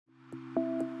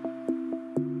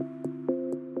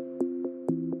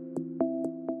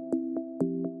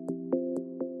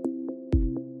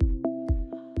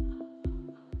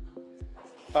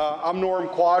I'm Norm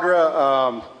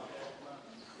Cuadra.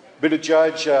 Been a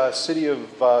judge, city of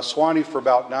Suwanee for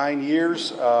about 9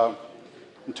 years.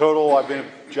 In total, I've been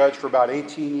a judge for about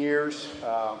 18 years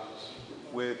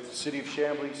with city of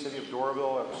Chamblee, city of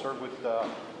Doraville. I've served with the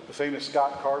famous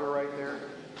Scott Carter right there.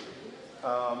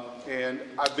 And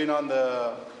I've been on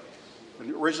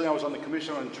originally I was on the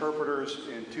Commission on Interpreters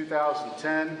in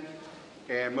 2010,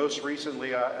 and most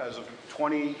recently, as of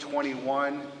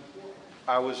 2021,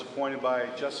 I was appointed by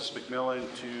Justice McMillan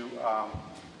to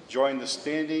join the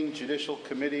Standing Judicial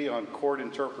Committee on Court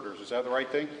Interpreters. Is that the right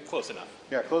thing? Close enough.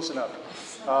 Yeah, close enough.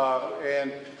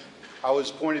 And I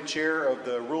was appointed chair of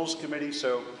the Rules Committee,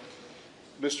 so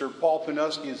Mr. Paul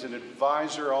Panusky is an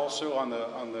advisor also on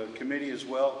the committee as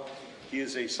well. He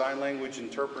is a sign language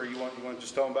interpreter. You want to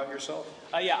just tell him about yourself?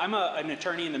 Yeah, I'm an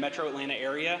attorney in the metro Atlanta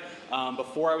area.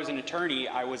 Before I was an attorney,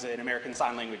 I was an American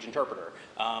Sign Language interpreter.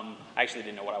 I actually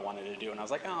didn't know what I wanted to do, and I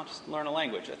was like, oh, I'll just learn a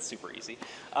language. That's super easy.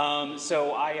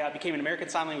 So I became an American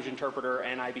Sign Language interpreter,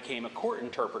 and I became a court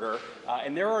interpreter.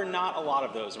 And there are not a lot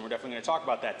of those, and we're definitely going to talk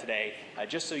about that today.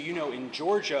 Just so you know, in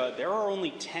Georgia, there are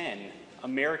only 10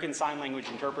 American Sign Language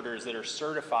interpreters that are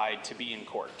certified to be in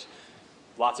court.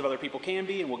 Lots of other people can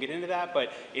be, and we'll get into that,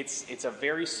 but it's a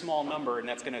very small number, and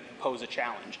that's going to pose a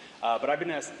challenge. But I've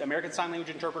been an American Sign Language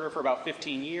interpreter for about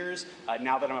 15 years.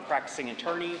 Now that I'm a practicing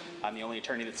attorney, I'm the only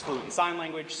attorney that's fluent in sign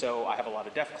language, so I have a lot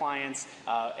of deaf clients.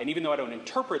 And even though I don't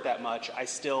interpret that much, I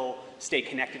still stay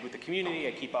connected with the community.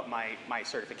 I keep up my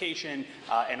certification,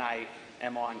 and I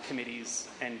am on committees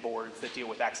and boards that deal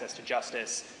with access to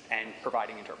justice and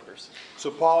providing interpreters.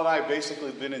 So Paul and I have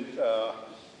basically been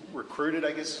recruited,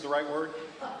 I guess is the right word?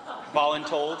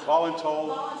 Voluntold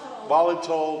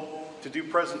to do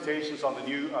presentations on the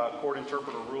new court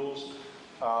interpreter rules.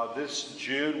 This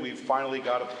June, we finally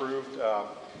got approved.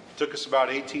 Took us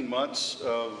about 18 months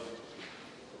of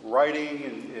writing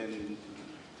and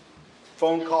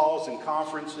phone calls and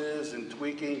conferences and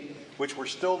tweaking, which we're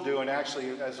still doing.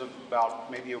 Actually, as of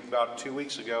maybe about 2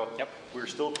 weeks ago, we were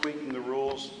still tweaking the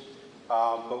rules.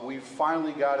 But we've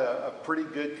finally got a pretty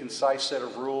good, concise set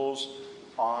of rules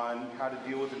on how to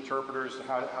deal with interpreters,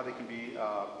 how they can be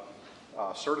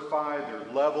certified, their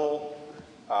level,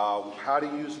 how to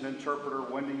use an interpreter,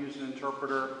 when to use an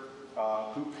interpreter,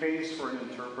 who pays for an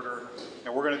interpreter,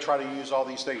 and we're going to try to use all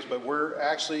these things. But we're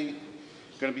actually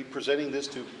going to be presenting this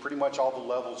to pretty much all the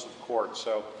levels of court.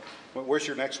 So where's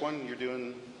your next one? You're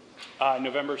doing?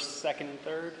 November 2nd and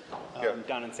 3rd,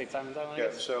 down in St. Simons Island.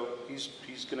 Yeah, so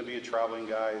he's going to be a traveling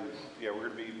guy, and yeah, we're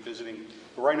going to be visiting.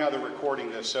 But right now they're recording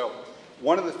this, so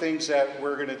one of the things that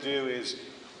we're going to do is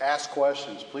ask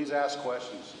questions. Please ask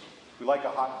questions. We like a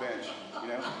hot bench,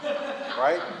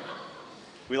 right?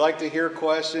 We like to hear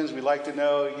questions. We like to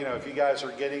know, if you guys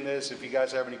are getting this, if you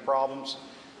guys have any problems.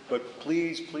 But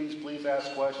please, please, please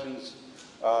ask questions.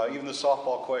 Even the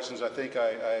softball questions, I think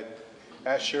I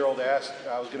asked Cheryl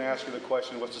I was going to ask her the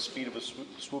question, what's the speed of a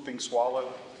swooping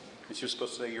swallow? And she was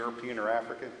supposed to say European or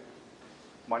African.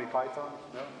 Monty Python?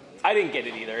 No? I didn't get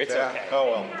it either. It's okay.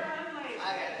 Oh,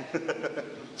 well.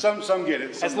 Some get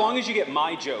it. As long as you get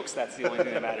my jokes, that's the only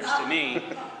thing that matters to me.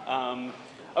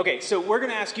 Okay, so we're going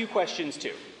to ask you questions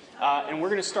too. And we're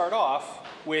going to start off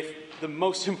with the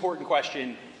most important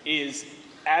question is,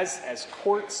 as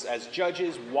courts, as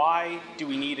judges, why do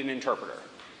we need an interpreter?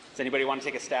 Does anybody want to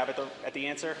take a stab at the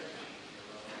answer?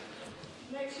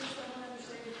 Make sure someone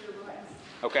understands your rights.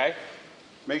 Okay.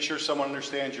 Make sure someone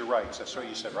understands your rights. That's what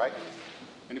you said, right?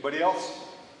 Anybody else?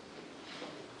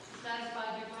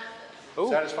 Satisfy due process. Ooh.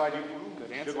 Satisfy due.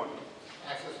 Good answer. Good one.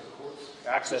 Access to the courts.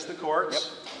 Access to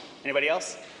courts. Yep. Anybody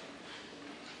else?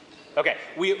 Okay.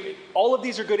 All of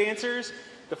these are good answers.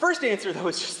 The first answer, though,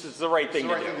 is just the right thing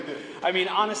to do. I mean,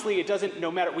 honestly, it doesn't, no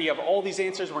matter, we have all these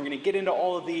answers, we're going to get into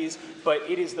all of these, but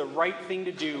it is the right thing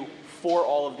to do for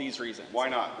all of these reasons. Why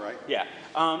not, right? Yeah.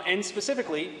 And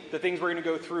specifically, the things we're going to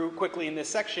go through quickly in this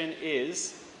section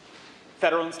is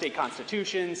federal and state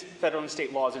constitutions, federal and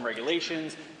state laws and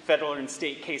regulations, federal and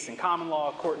state case and common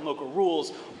law, court and local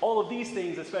rules. All of these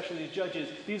things, especially as judges,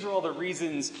 these are all the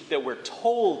reasons that we're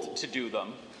told to do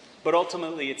them, but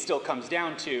ultimately it still comes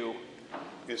down to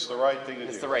it's the right thing to do.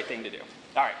 It's the right thing to do.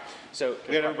 All right. So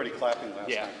we had everybody clapping last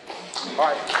night.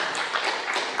 All right.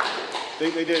 They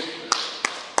did.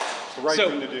 It's the right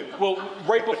thing to do. Well,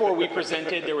 right before we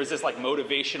presented, there was this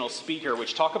motivational speaker,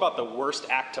 which talk about the worst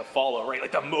act to follow, right?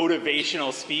 Like the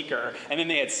motivational speaker. And then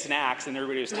they had snacks and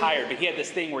everybody was tired. But he had this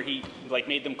thing where he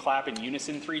made them clap in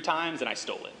unison 3 times, and I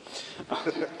stole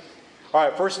it. All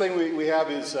right. First thing we have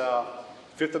is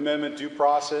Fifth Amendment due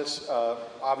process.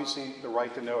 Obviously, the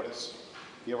right to notice.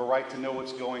 You have a right to know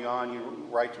what's going on. You have a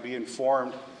right to be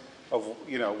informed. of,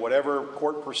 whatever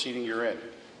court proceeding you're in.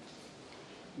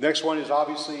 Next one is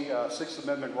obviously Sixth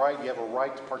Amendment right. You have a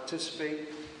right to participate,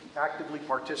 actively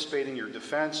participate in your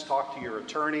defense, talk to your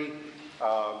attorney,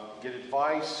 get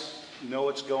advice, know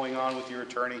what's going on with your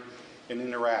attorney, and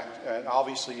interact. And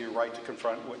obviously your right to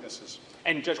confront witnesses.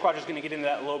 And Judge Cuadra is going to get into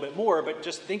that a little bit more, but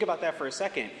just think about that for a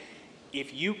second.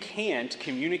 If you can't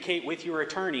communicate with your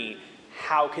attorney,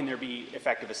 how can there be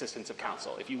effective assistance of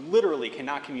counsel? If you literally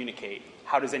cannot communicate,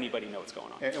 how does anybody know what's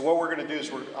going on? And what we're going to do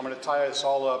is I'm going to tie this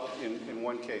all up in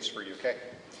one case for you, okay?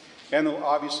 And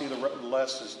obviously the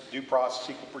rest is due process,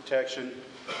 equal protection.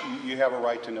 You have a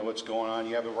right to know what's going on.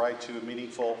 You have a right to a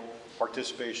meaningful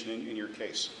participation in your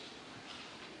case.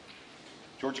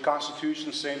 Georgia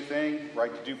Constitution, same thing,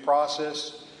 right to due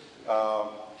process.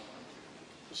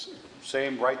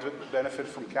 Same right to benefit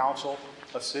from counsel,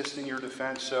 assist in your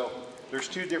defense. So there's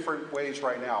two different ways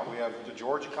right now. We have the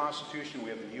Georgia Constitution, we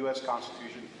have the U.S.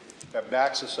 Constitution that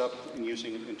backs us up in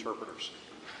using interpreters.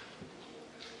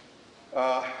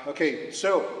 Okay,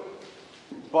 so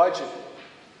budget.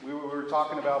 We were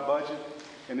talking about budget,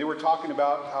 and they were talking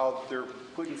about how they're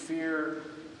putting fear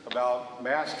about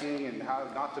masking and how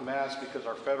not to mask because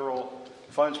our federal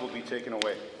funds will be taken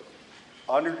away.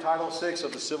 Under Title VI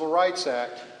of the Civil Rights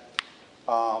Act,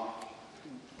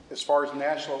 as far as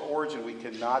national origin, we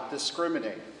cannot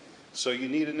discriminate. So you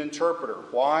need an interpreter.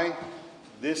 Why?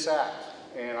 This act.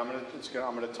 And I'm going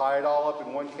to tie it all up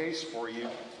in one case for you.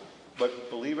 But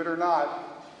believe it or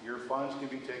not, your funds can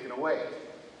be taken away.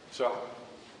 So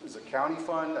is a county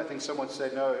fund? I think someone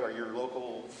said no. Are your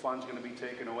local funds going to be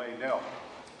taken away? No.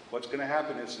 What's going to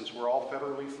happen is, since we're all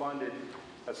federally funded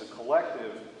as a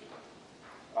collective,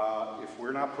 if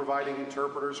we're not providing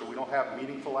interpreters or we don't have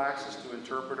meaningful access to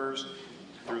interpreters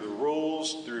through the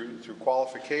rules, through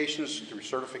qualifications, through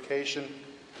certification,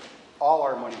 all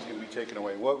our money is going to be taken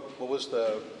away. What was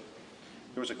there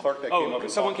was a clerk that came up.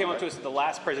 Someone came up to us at the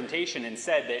last presentation and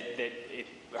said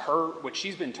what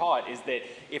she's been taught is that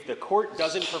if the court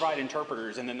doesn't provide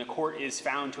interpreters and then the court is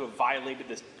found to have violated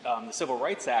the Civil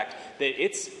Rights Act, that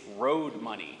it's road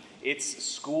money, it's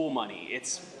school money,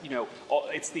 it's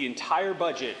the entire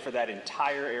budget for that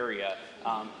entire area,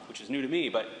 which is new to me,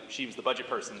 but she was the budget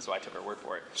person, so I took her word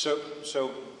for it.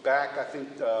 So back, I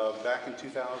think back in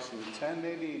 2010,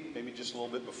 maybe just a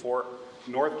little bit before,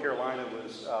 North Carolina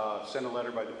was sent a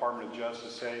letter by Department of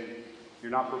Justice saying,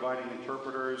 you're not providing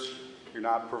interpreters, you're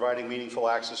not providing meaningful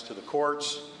access to the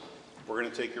courts, we're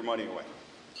going to take your money away.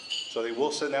 So they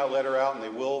will send that letter out and they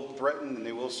will threaten and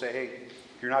they will say, hey,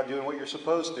 if you're not doing what you're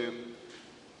supposed to,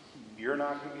 you're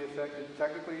not going to be affected.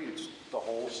 Technically, it's the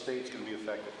whole state's going to be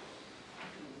affected.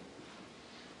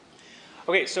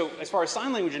 Okay, so as far as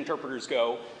sign language interpreters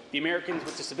go, the Americans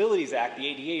with Disabilities Act, the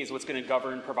ADA, is what's going to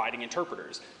govern providing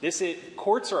interpreters.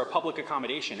 Courts are a public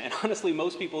accommodation, and honestly,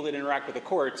 most people that interact with the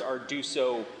courts do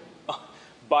so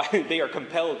they are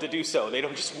compelled to do so. They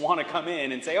don't just want to come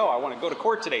in and say, oh, I want to go to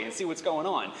court today and see what's going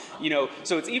on.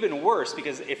 So it's even worse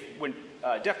because when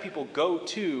deaf people go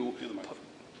to... Do the microphone.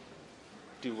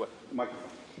 Do what? The microphone.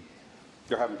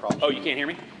 They're having problems. Oh, you can't hear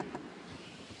me?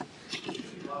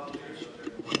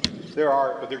 There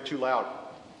are, but they're too loud.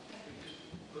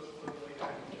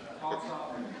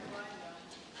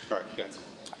 All right, good.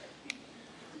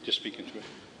 Just speak into it.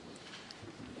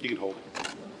 You can hold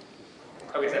it.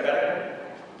 Okay, is that better?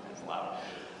 That's loud.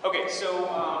 Okay,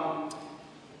 so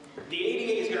the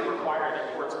ADA is going to require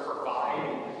that courts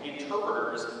provide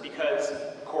interpreters because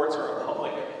courts are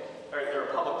they're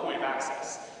a public point of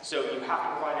access. So you have to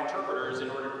provide interpreters in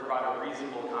order to provide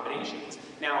reasonable accommodations.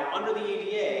 Now, under the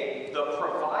ADA, the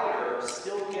provider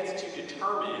still gets to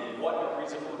determine what a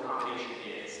reasonable accommodation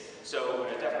is. So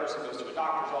when a deaf person goes to a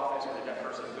doctor's office, or a deaf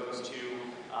person goes to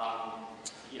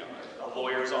a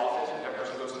lawyer's office, or a deaf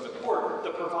person goes to the court,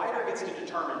 the provider gets to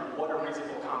determine what a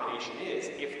reasonable accommodation is,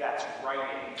 if that's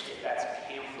writing, if that's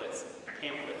pamphlets,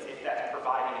 if that's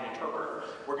providing an interpreter.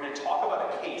 We're going to talk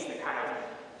about a case that kind of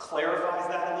clarifies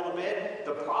that a little bit.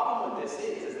 The problem with this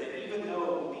is that even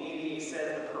though the ADA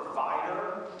says the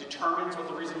provider determines what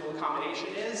the reasonable accommodation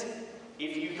is,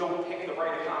 if you don't pick the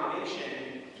right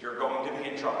accommodation, you're going to be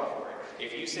in trouble for it.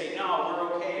 If you say, no,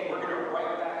 we're okay, we're going to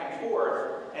write back and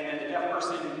forth, and then the deaf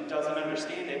person doesn't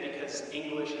understand it because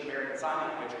English and American Sign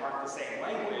Language aren't the same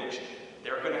language,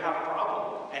 they're going to have a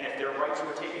problem. And if their rights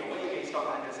were taken away based on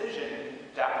that decision,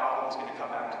 that problem is going to come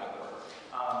back to the court.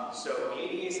 So the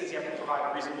ADA says you have to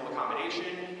provide a reasonable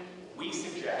accommodation. We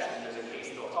suggest, and there's a case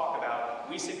they'll talk about,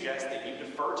 we suggest that you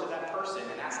defer to that person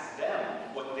and ask them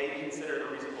what they consider the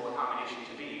reasonable accommodation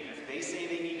to be. And if they say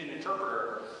they need an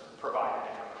interpreter, provide an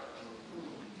interpreter.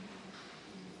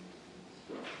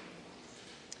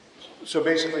 So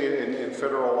basically, in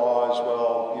federal law as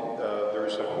well,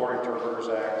 there's a Court Interpreters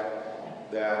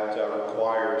Act that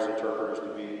requires interpreters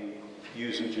to be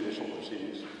used in judicial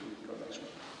proceedings. Go next one.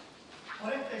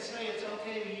 What if they say it's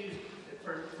okay to use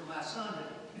for my son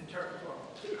to interpret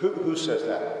for me? Who says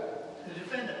that? The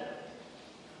defendant.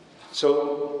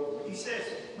 So He says,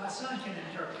 my son can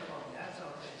interpret for me. That's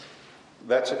okay.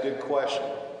 that's a good question.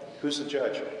 Who's the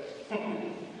judge?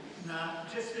 No,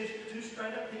 just these two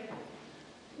straight up people.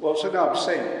 Well, so no, I'm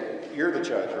saying you're the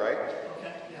judge, right?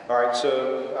 Okay, yeah. All right,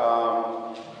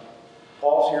 so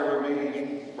Paul's here with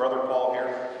me, brother Paul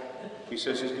here. He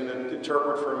says he's going to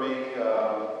interpret for me.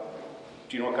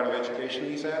 Do you know what kind of education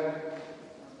he's had?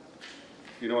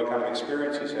 Do you know what kind of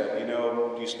experience he's had?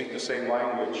 Do you speak the same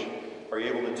language? Are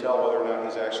you able to tell whether or not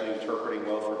he's actually interpreting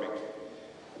well for me?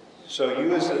 So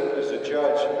you as a judge, is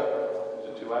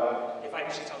it too loud? If I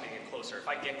just tell me to get closer. If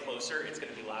I get closer, it's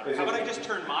going to be louder. How about I just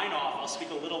turn mine off? I'll speak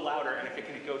a little louder, and if it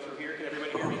can go through here, can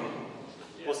everybody hear me?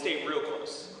 We'll stay real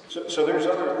close. So there's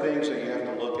other things that you have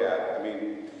to look at. I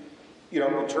mean,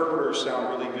 interpreters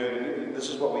sound really good, and this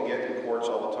is what we get in courts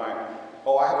all the time.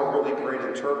 Oh, I have a really great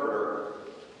interpreter,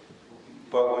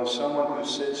 but when someone who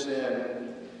sits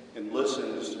in and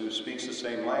listens, who speaks the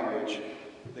same language,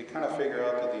 they kind of figure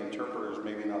out that the interpreter is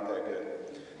maybe not that good.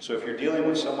 So if you're dealing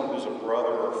with someone who's a brother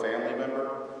or a family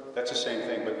member, that's the same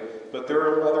thing. But there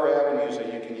are other avenues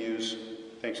that you can use.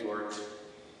 Thanks, Lori.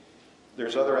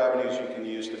 There's other avenues you can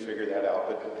use to figure that out.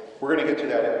 But we're going to get to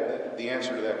the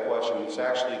answer to that question. It's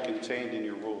actually contained in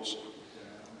your rules.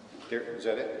 There, is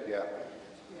that it? Yeah.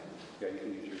 Yeah, you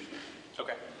can use yours.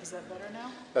 Okay. Is that better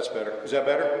now? That's better. Is that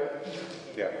better?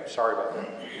 Yeah, sorry about that.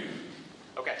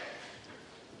 Okay.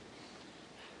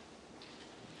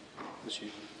 This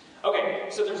you. Okay,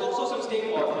 so there's also some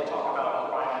state laws that talk about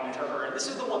providing an interpreter. This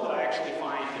is the one that I actually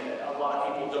find that a lot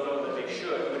of people don't know that they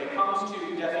should. When it comes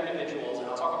to deaf individuals, and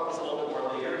I'll talk about this a little bit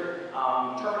more later,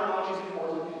 terminology is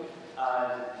important.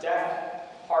 Deaf,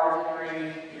 hard of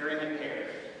hearing, hearing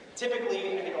impaired.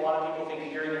 Typically, I think a lot of people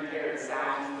think hearing impaired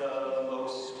sounds the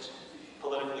most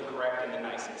politically correct and the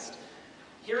nicest.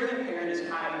 Hearing impaired is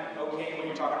kind of okay when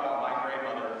you're talking about my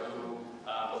grandmother who,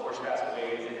 before she passed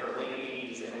away, was in her late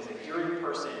 80s and was a hearing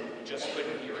person and just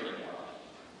couldn't hear anymore.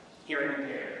 Hearing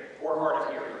impaired or hard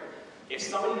of hearing. If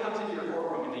somebody comes into your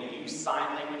courtroom and they use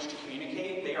sign language to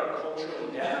communicate, they are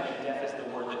culturally deaf, and deaf is the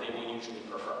word that they will usually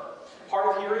prefer.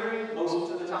 Hard of hearing,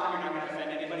 most of the time you're not going to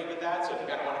offend anybody with that, so if you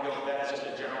kind of want to go with that as just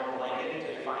a general blanket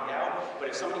until you find out. But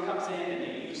if somebody comes in and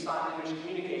they use sign language to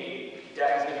communicate,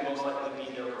 deaf is going to most likely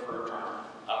be their preferred term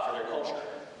for their culture.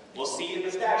 We'll see in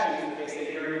the statute if they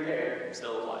say hearing impaired,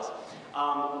 still applies.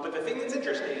 But the thing that's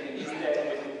interesting is that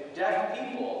with deaf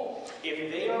people,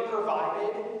 if they are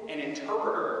provided an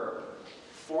interpreter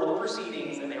for the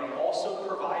proceedings and they are also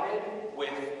provided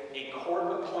with a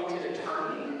court-appointed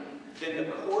attorney, then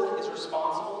the court is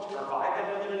responsible to provide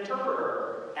them with an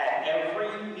interpreter at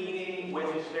every meeting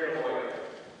with their lawyer.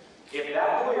 If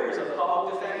that lawyer is a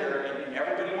public defender and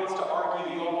everybody wants to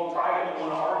argue, you all privately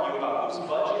want to argue about whose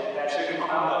budget that should come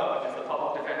out of, if it's the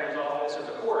public defender's office or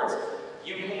the courts,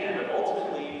 you can, but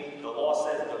ultimately the law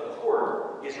says the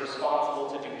court is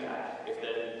responsible to do that. If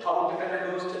the public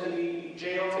defender goes to the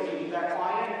jail to meet that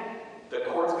client, the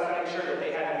court's got to make sure that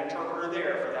they have an interpreter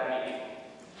there for that meeting.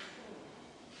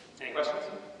 Any questions?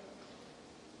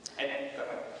 And go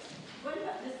ahead. What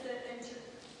about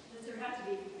does there have to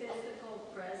be physical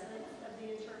presence of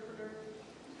the interpreter?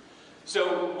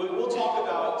 So we'll talk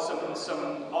about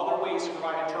some other ways to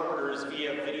provide interpreters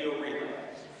via video relay.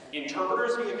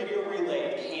 Interpreters via video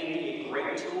relay can be a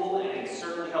great tool and it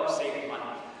certainly helps save money.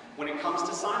 When it comes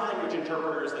to sign language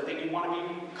interpreters, the thing you want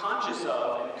to be conscious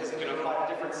of, because it can apply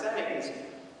to different settings,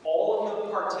 all of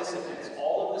the participants,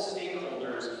 all of the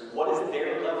stakeholders, what is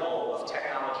their level of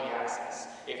technology access?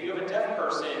 If you have a deaf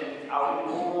person out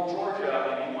in rural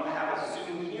Georgia and you want to have a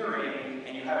Zoom hearing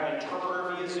and you have an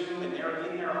interpreter via Zoom and they're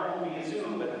in their home via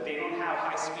Zoom but they don't have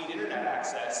high-speed internet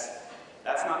access,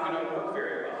 that's not going to work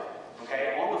very well.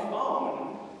 Okay? On the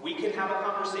phone, we can have a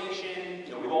conversation.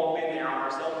 We've all been there on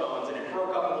our cell phones and it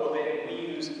broke up a little bit.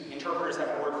 We use, interpreters have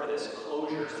a word for this,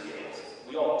 closure skills.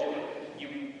 We all do it.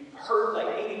 You heard like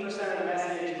 80% of the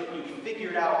message, but you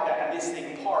figured out that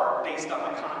missing part based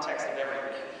on the context of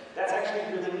everything. That's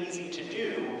actually really easy to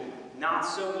do, not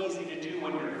so easy to do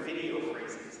when you're video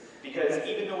freezes. Because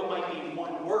even though it might be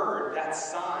one word, that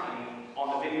sign on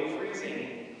the video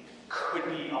freezing could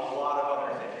be a lot of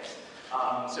other things.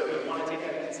 So you want to take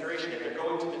that into consideration. If they're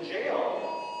going to the jail,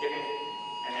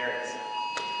 and there it is.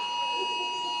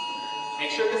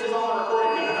 Make sure this is on the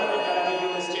recording. No, they've got to deal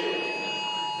with this too.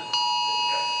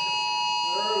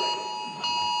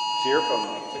 It's the earphone.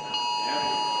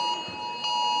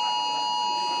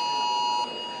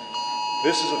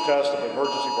 This is a test of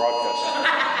emergency broadcasting.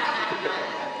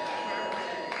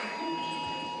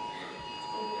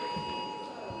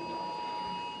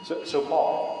 So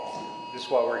Paul, this is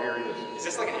why we're here. Is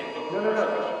this like an info? No.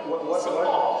 What,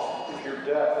 Paul, if you're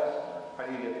deaf, how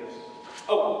do you get this?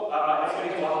 Anybody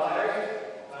can watch library?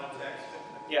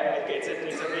 Yeah, it's a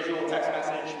visual text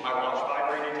message. My watch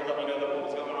vibrated to let me know that what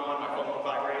was going on. My phone would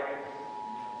vibrate.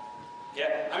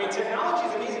 Yeah, I mean, technology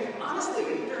is amazing.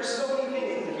 Honestly, there are so many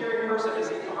things. The hearing person is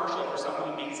a commercial for some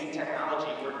amazing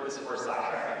technology. This is where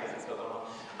sidetrack is still going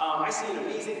on. I see an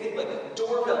amazing thing like a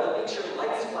doorbell that makes your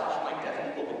lights flash. My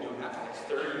deaf people have been doing that for like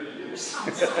 30 years.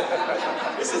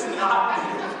 This is not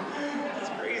new.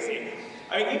 It's crazy.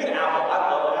 I mean, even Apple,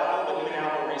 I love Apple, but even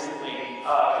Apple recently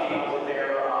came up with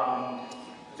their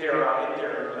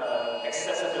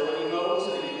accessibility mode so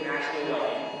that you can actually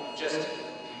like just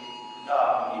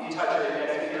you can touch your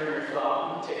index finger or your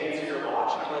thumb to answer your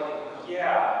watch. And I'm like,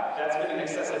 yeah, that's been an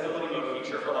accessibility mode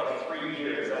feature for like 3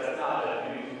 years. That's not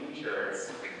a new feature.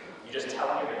 You just tell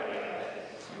everybody about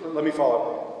it. Let me follow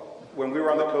up. When we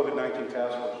were on the COVID-19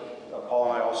 task force,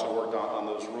 Paul and I also worked on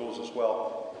those rules as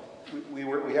well. We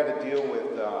had to deal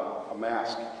with a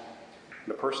mask.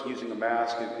 And a person using a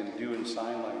mask and doing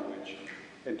sign language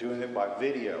and doing it by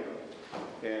video.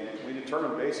 And we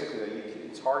determined basically that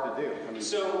it's hard to do. I mean,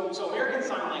 so American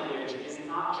Sign Language is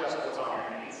not just what's on your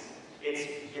hands.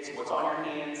 It's what's on your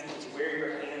hands, it's where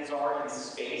your hands are in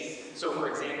space. So for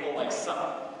example, like this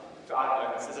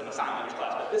isn't a sign language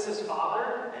class, but this is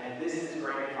father and this is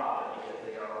grandfather because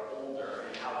they are older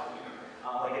and out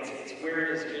here. It's where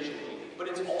it is visually. But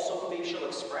it's also facial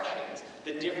expressions.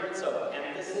 The difference of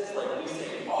emphasis, like we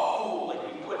say, oh, like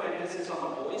we put emphasis on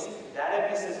the voice, that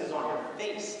emphasis is on your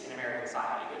face in American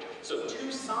Sign Language. So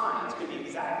two signs could be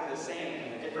exactly the same,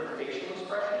 and a different facial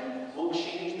expression will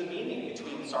change the meaning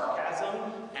between sarcasm,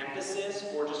 emphasis,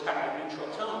 or just kind of a neutral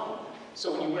tone.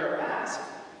 So when you wear a mask,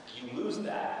 you lose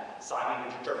that. Sign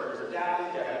language interpreters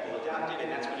adapted, deaf people adapted,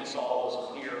 and that's when you saw all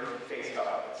those clear face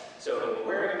coverings. So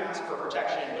wearing a mask for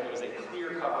protection, but it was a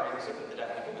clear covering so that the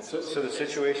deaf people would see. So the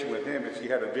situation with him, if you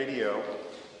had a video,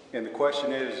 and the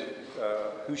question is,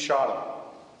 who shot him?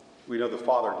 We know the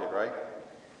father did, right?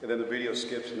 And then the video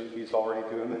skips and he's already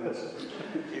doing this.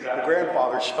 The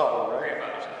grandfather shot him, right?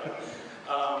 Grandfather shot him.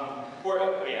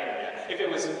 If it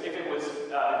was the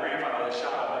grandfather that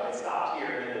shot him, like it stopped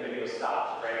here and then the video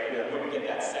stopped, right? Yeah. You wouldn't get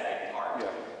that second part.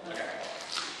 Yeah. Okay.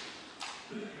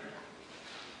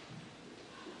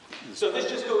 So this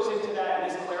just goes into that, and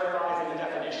this clarifies in the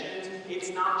definitions. It's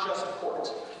not just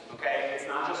court, okay? It's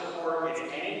not just court, it's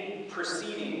any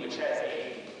proceeding which has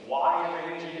a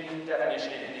wide-ranging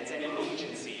definition, and it's any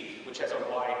agency which has a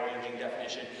wide-ranging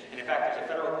definition. And in fact, there's a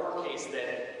federal court case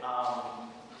that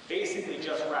basically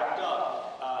just wrapped up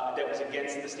that was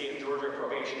against the state of Georgia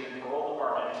probation and parole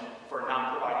department for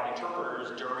not providing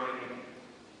interpreters during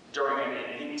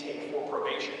an intake for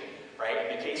probation, right?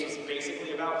 And the case was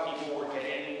basically about people were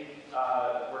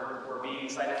being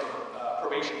cited for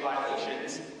probation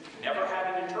violations, never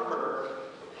had an interpreter.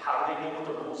 How do they know what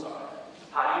the rules are?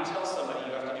 How do you tell somebody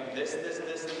you have to do this, this,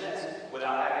 this, and this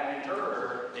without having an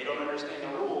interpreter? They don't understand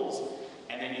the rules,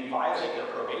 and then you violate their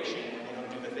probation, and they don't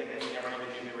do the thing that they never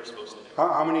even knew they were supposed to do.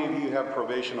 How many of you have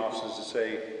probation officers that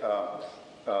say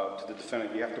to the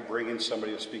defendant, you have to bring in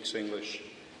somebody that speaks English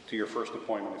to your first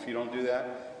appointment? If you don't do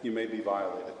that, you may be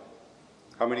violated.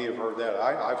 How many have heard that?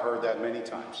 I've heard that many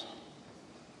times.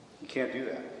 You can't do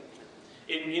that.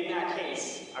 In that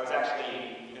case, I was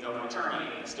actually, even though I'm an attorney,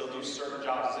 I still do certain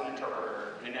jobs as an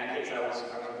interpreter. And in that case, I was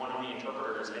one of the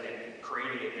interpreters, and it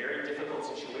created a very difficult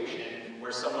situation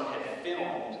where someone had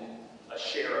filmed a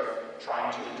sheriff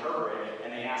trying to interpret,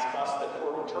 and they asked us, the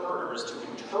court interpreters, to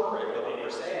interpret what they were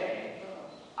saying.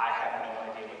 I have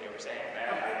no idea what they were saying.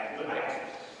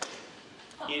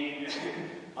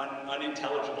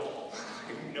 Unintelligible. I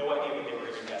have no idea what they were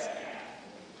even guessing at.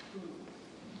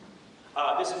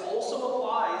 This also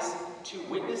applies to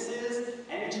witnesses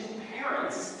and to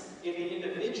parents if the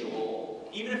individual,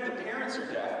 even if the parents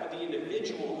are deaf, but the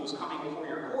individual who's coming before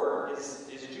your court is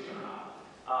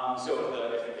juvenile. So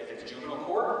if it's juvenile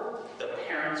court, the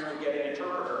parents would get an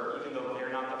interpreter, even though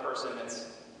they're not the person that's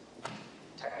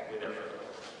technically there for them.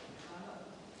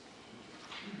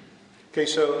 Okay,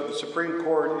 so the Supreme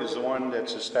Court is the one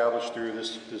that's established through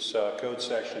this code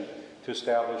section to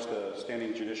establish the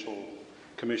Standing Judicial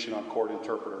Commission on Court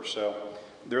Interpreters. So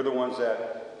they're the ones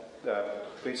that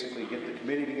basically get the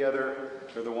committee together.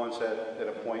 They're the ones that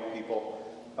appoint people.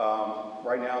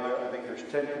 Right now, I think there's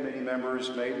 10 committee members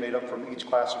made up from each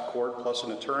class of court plus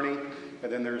an attorney,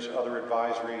 and then there's other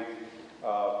advisory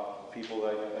people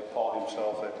like Paul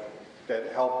himself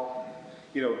that help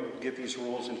get these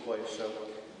rules in place. So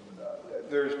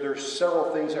there's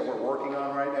several things that we're working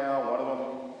on right now. One of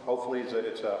them, hopefully, is that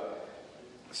it's a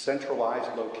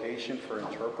centralized location for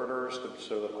interpreters,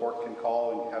 so the court can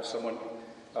call and have someone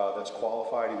that's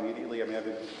qualified immediately. I mean, I've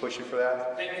been pushing for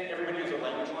that. Everybody knows what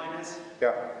language line is?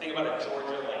 Yeah. Think about a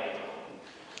Georgia language.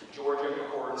 Georgia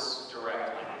courts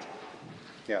direct language.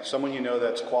 Yeah, someone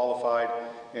that's qualified,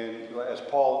 and as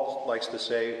Paul likes to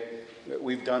say,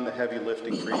 we've done the heavy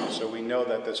lifting for you, so we know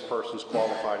that this person's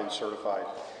qualified and certified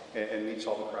and meets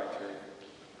all the criteria.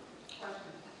 Question.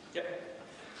 Yep.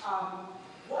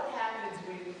 What happens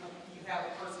when you have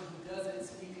a person who doesn't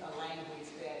speak a language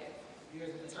that you're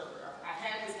an interpreter? I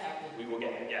had this happen. We will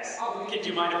get it, yes. Oh, Do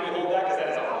you mind if we hold that? Because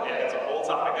that's a whole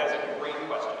topic. That's a great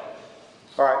question.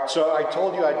 All right, so I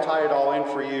told you I'd tie it all in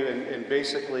for you, and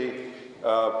basically,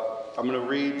 I'm going to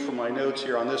read from my notes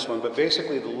here on this one, but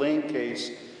basically the Lane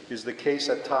case is the case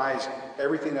that ties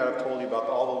everything that I've told you about,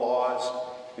 all the laws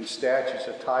and statutes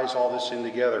that ties all this in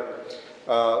together.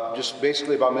 Just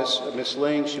basically about Miss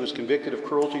Lane, she was convicted of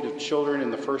cruelty to children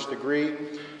in the first degree.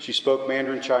 She spoke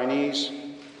Mandarin Chinese.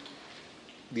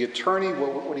 The attorney,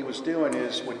 what he was doing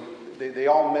is, when they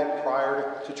all met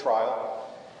prior to trial,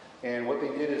 and what they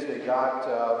did is they got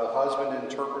the husband to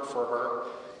interpret for her,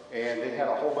 and they had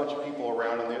a whole bunch of people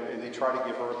around, and they tried to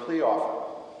give her a plea offer.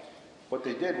 What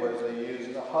they did was they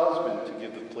used the husband to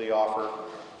give the plea offer,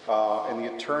 and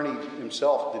the attorney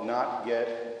himself did not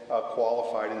get a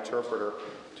qualified interpreter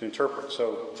to interpret.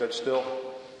 So, Judge Still,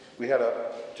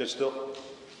 Judge Still?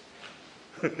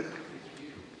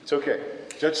 It's okay.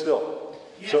 Judge Still.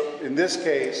 Yes. So, in this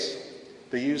case,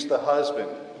 they used the husband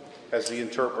as the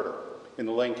interpreter in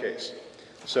the Lane case.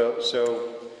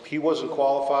 So he wasn't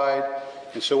qualified,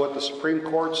 and so what the Supreme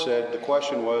Court said, the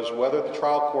question was whether the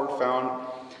trial court found,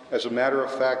 as a matter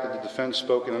of fact, that the defense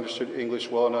spoke and understood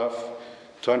English well enough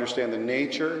to understand the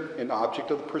nature and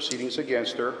object of the proceedings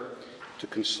against her, to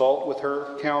consult with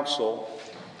her counsel,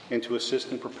 and to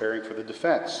assist in preparing for the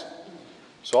defense.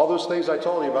 So all those things I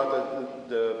told you about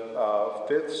the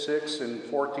 5th, 6th, and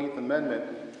 14th Amendment,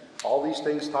 all these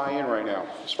things tie in right now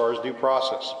as far as due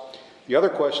process. The other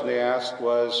question they asked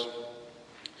was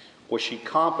she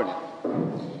competent?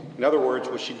 In other words,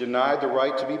 was she denied the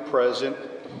right to be present,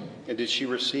 and did she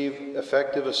receive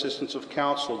effective assistance of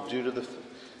counsel due to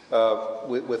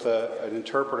with an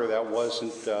interpreter that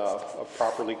wasn't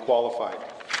properly qualified?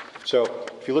 So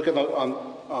if you look at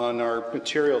on our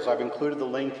materials, I've included the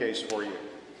Lane case for you.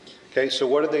 Okay, so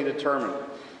what did they determine?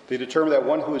 They determined that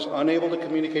one who is unable to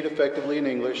communicate effectively in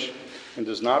English and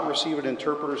does not receive an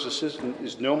interpreter's assistance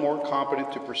is no more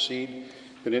competent to proceed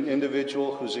than an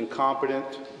individual who's incompetent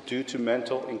due to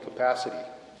mental incapacity.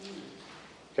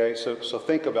 Okay, so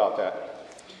think about that.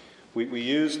 We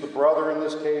use the brother in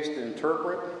this case to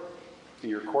interpret in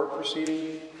your court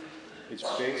proceeding. It's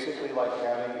basically like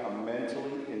having a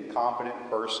mentally incompetent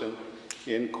person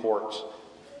in court.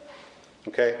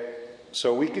 Okay,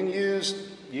 so we can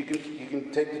use, you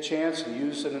can take the chance and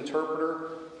use an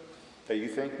interpreter that you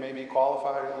think may be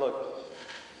qualified. Look,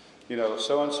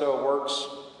 so-and-so works,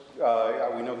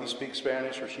 we know he speaks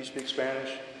Spanish or she speaks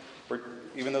Spanish.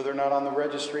 Even though they're not on the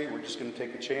registry, we're just going to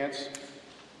take a chance.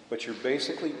 But you're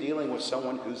basically dealing with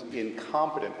someone who's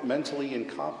incompetent, mentally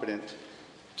incompetent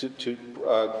to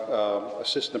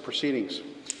assist in the proceedings.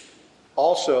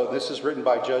 Also, this is written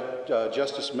by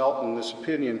Justice Melton in this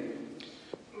opinion,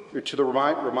 to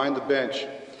remind the bench,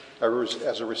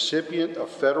 as a recipient of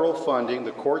federal funding,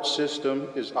 the court system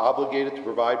is obligated to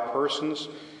provide persons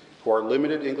who are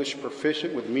limited English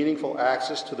proficient with meaningful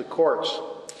access to the courts.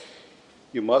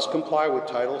 You must comply with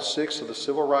Title VI of the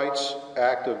Civil Rights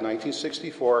Act of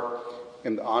 1964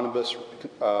 and the Omnibus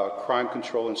Crime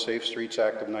Control and Safe Streets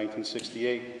Act of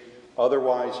 1968.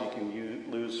 Otherwise, you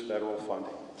can lose federal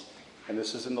funding. And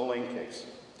this is in the Lane case.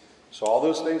 So all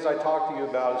those things I talked to you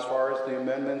about as far as the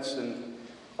amendments and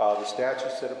the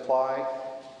statutes that apply,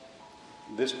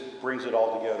 this brings it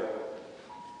all together.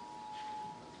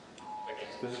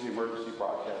 This is the emergency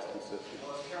broadcasting system.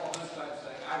 Well, as Carol this time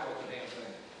saying, I wrote the damn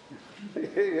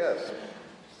thing. Yes.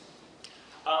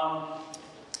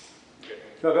 Good.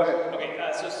 No, go ahead.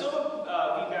 Okay, so Silva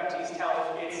v. Baptiste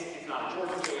Health, it's not a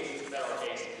Georgia case, it's a federal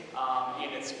case,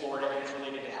 and it's Florida, and it's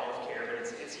related to health care, but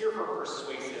it's here for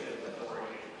persuasive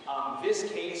authority.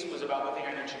 This case was about the thing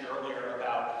I mentioned earlier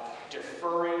about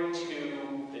deferring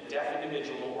to the deaf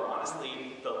individual, or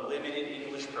honestly, the limited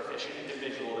English proficient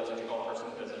individual, that's what you call a person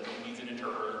who needs an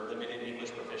interpreter, limited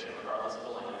English proficient regardless of the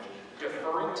language,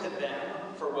 deferring to them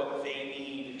for what they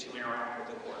need to interact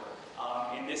with the court.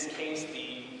 In this case,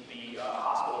 the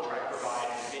hospital tried to provide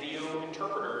video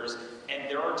interpreters, and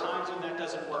there are times when that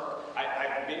doesn't work.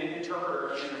 I've been an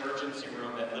interpreter in an emergency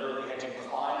room that literally had to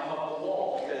climb up the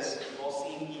wall because you've all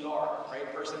seen ER,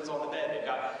 right? Person's on the bed, they've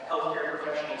got healthcare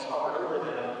professionals hovered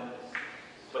over them,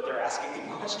 but they're asking me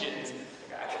questions.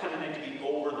 I kind of need to be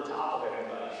over the top of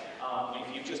everybody.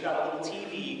 If you've just got a little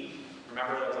TV,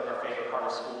 remember that was like our favorite part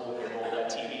of school, we rolled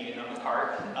that TV in on the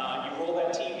cart. You roll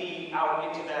that TV out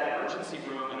into that emergency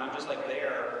room, and I'm just like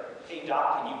there, hey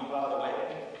doc, can you move out of the way?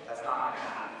 That's not going to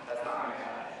happen. That's not going to happen.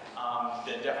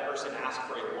 The deaf person asked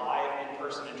for a live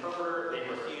in-person interpreter. They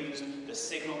refused. The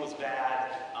signal was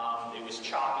bad. It was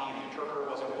choppy. The interpreter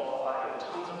wasn't qualified. There were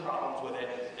tons of problems with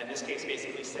it. And this case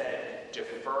basically said,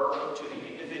 defer to the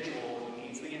individual who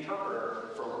needs the interpreter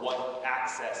for what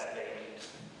access they need.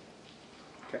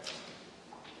 Okay.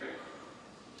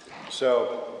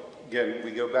 So, again,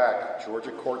 we go back.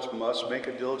 Georgia courts must make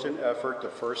a diligent effort to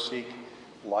first seek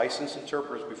licensed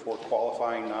interpreters before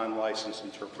qualifying non-licensed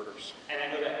interpreters. And I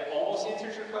know that almost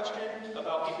answers your question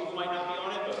about people who might not be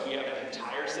on it, but we have an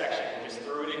entire section. We just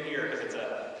threw it in here because it's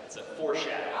a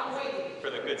foreshadow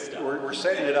for the good stuff. We're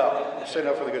setting it up. We're setting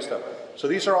it up for the good stuff. So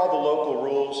these are all the local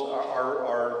rules.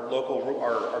 Our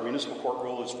municipal court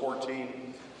rule is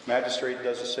 14. Magistrate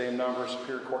does the same number.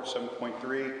 Superior Court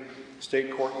 7.3.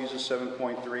 State court uses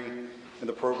 7.3. And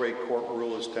the probate court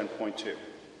rule is 10.2.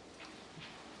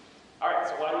 All right,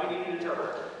 so why do we need an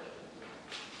interpreter?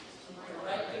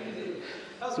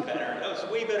 That was better. That was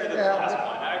way better than the last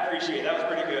one. I appreciate it. That was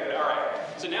pretty good. All right.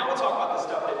 So now we'll talk about the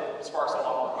stuff that sparks a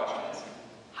lot more questions.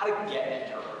 How to get an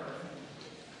interpreter.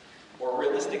 Or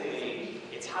realistically,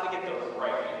 it's how to get the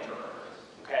right interpreter.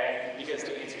 Okay? Because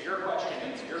to answer your question,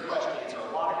 answer a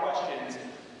lot of questions,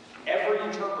 every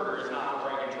interpreter is not the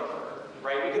right interpreter.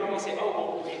 Right? We can always say,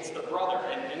 oh, well, it's the brother.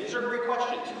 And these are great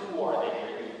questions. Who are they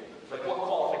really? Like, what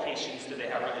qualifications do they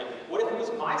have really? What if it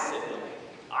was my sibling?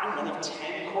 I'm one of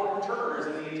 10 court interpreters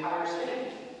in the entire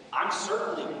state. I'm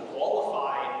certainly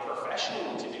qualified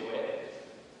professionally to do it,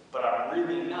 but I'm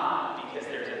really not because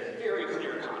there's a very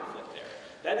clear conflict there.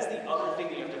 That is the other thing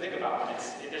that you have to think about.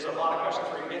 There's a lot of questions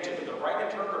we're going to get to, but the right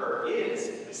interpreter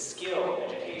is the skill,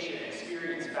 education,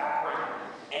 experience, background,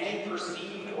 any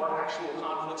perceived or actual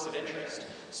conflicts of interest.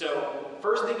 So,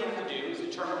 first thing you have to do is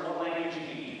determine what language you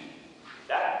need.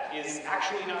 That is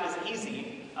actually not as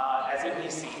easy as it may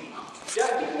seem.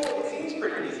 Deaf people, it seems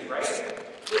pretty easy, right?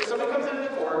 If somebody comes into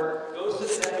the court, goes to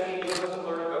the deputy, goes to the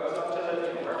clerk, goes up to the,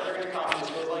 wherever they're going to come,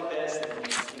 just goes like this, and,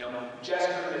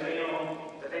 gesture that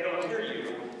they don't hear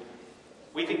you.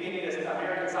 We think you need an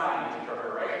American Sign Language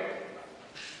interpreter, right?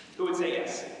 Who would say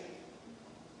yes?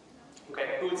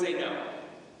 Okay, who would say no?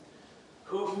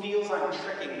 Who feels I'm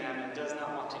tricking them and does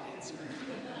not want to answer?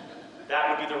 That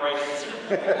would be the right answer.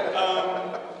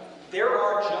 There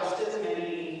are just as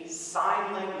many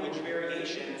sign language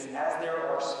variations as there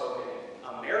are spoken.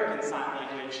 American Sign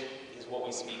Language is what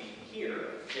we speak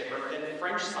here, different than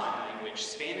French Sign Language,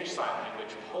 Spanish Sign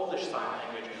Language, Polish Sign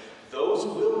Language. Those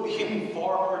will be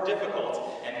far more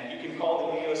difficult, and you can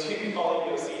call the EOC, you can call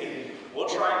the EOC, and we'll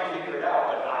try and figure it out.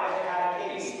 But I have had a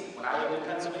case when I lived in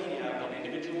Pennsylvania, an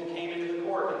individual came into the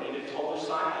court and needed Polish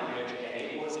Sign Language, and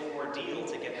it was an ordeal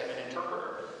to get them an interpreter.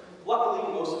 Luckily,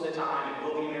 most of the time, it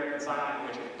will be American Sign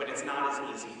Language, but it's not as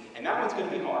easy. And that one's going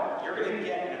to be hard. You're going to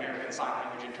get an American Sign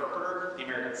Language interpreter. The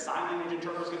American Sign Language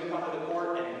interpreter is going to come to the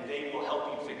court, and they will help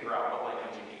you figure out what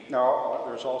language you need. Now,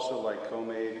 there's also like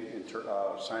co-made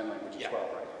sign language as well,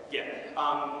 right? Yeah.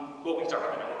 Well, we can talk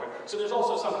about that real quick. So there's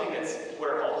also something that's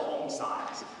what are called home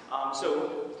signs.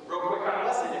 So real quick kind of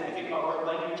lesson, if you think about where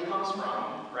language comes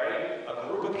from, right? A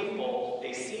group of people,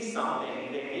 they see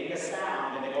something, they make a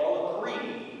sound, and they all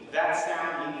agree that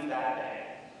sound means that thing.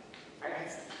 Right?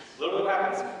 Literally what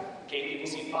happens. Okay, people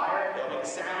see fire, they'll make a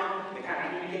sound, they kind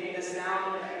of communicate this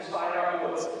sound, and there's fire out in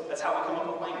the woods. That's how we come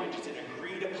up with language. It's an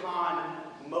agreed upon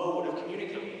mode of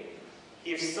communicating.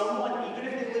 If someone, even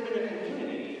if they live in a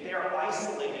community, if they are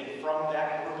isolated from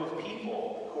that group of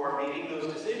people who are making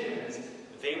those decisions,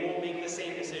 they won't make the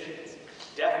same decisions.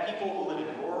 Deaf people who live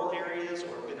in rural areas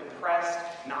or have been oppressed,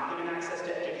 not given access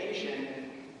to education,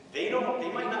 they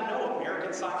might not know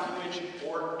American Sign Language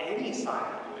or any sign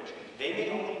language. They may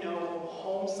only know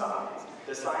home signs,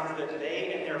 the signs that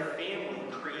they and their family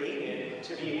created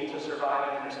to be able to survive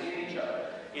and understand each other.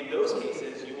 In those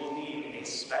cases, you will need a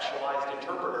specialized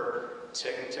interpreter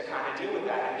to kind of deal with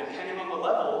that. And depending on the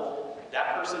level,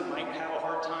 that person might have a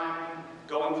hard time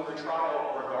going through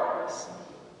trial regardless.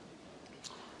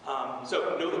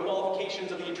 So know the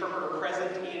qualifications of the interpreter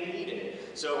present and needed.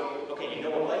 So, okay, you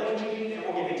know what language you need, and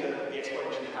we'll get into the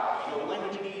explanation of how. You know what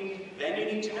language you need, then you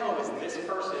need to know, is this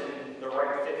person the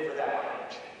right fit for that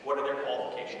language? What are their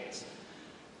qualifications?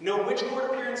 Know which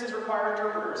court appearances require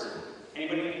interpreters.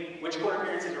 Anybody, which court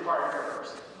appearances require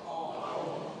interpreters?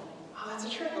 Oh, that's a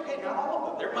trick. Okay, not all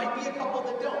of them. There might be a couple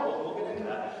that don't. We'll get into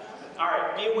that. All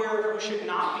right, be aware of who should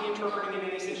not be interpreting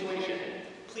in any situation.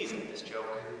 Please make this joke.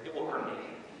 It will hurt me.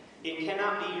 It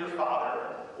cannot be your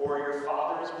father or your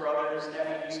father's brother's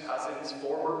nephew's cousin's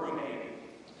former roommate.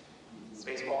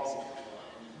 Spaceballs.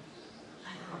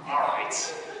 All right.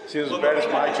 See, it was as bad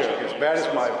as my joke. As bad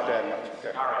as my dad.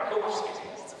 Okay. All right, go watch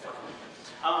Spaceballs. It's a fun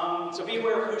one. So be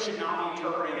aware of who should not be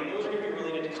interpreting, and those are going to be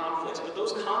related to conflicts, but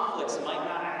those conflicts might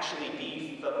not actually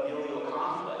be familial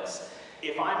conflicts.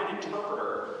 If I'm an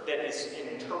interpreter that is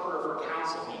an interpreter for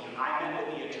counsel, meaning I met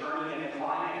with the attorney and the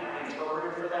client and I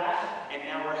interpreted for that, and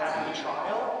now we're having a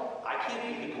trial, I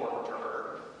can't be the court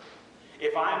interpreter.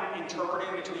 If I'm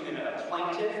interpreting between a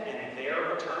plaintiff and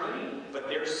their attorney, but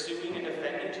they're suing a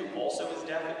defendant who also is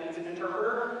deaf and needs an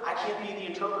interpreter, I can't be the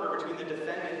interpreter between the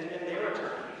defendant and their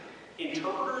attorney.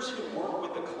 Interpreters who work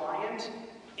with the client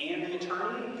and the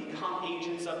attorney become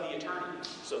agents of the attorney.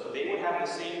 So they would have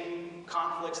the same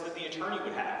conflicts that the attorney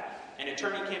would have. An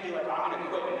attorney can't be like, I'm going to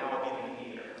quit and now I'll be the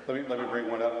mediator. Let me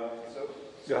bring one up.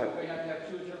 Go ahead. We have to have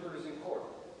 2 interpreters in court.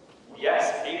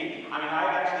 Yes, maybe. I mean,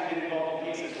 I've actually been involved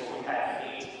in cases where we've had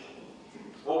 8.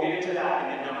 We'll get into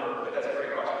that in the number, but that's a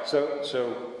great question.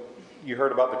 So you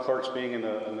heard about the clerks being in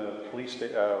the police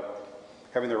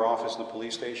having their office in the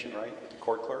police station, right?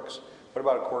 Court clerks. What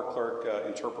about a court clerk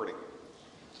interpreting?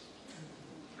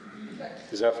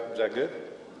 Is that good?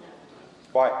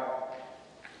 Why?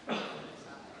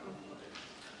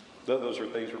 Those are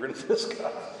things we're going to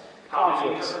discuss. How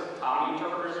many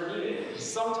interpreters are needed?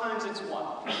 Sometimes it's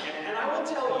one. And I will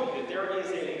tell you that there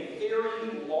is a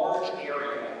very large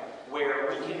area where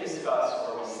we can discuss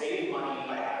where we save money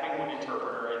by having one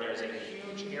interpreter, and there's a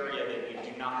huge area that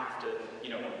you do not have to,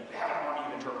 have an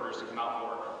army of interpreters to come out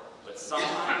for. But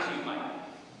sometimes you might.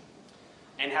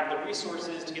 And have the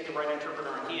resources to get the right interpreter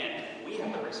on hand. We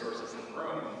have the resources in the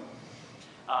room.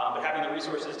 But having the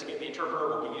resources to get the interpreter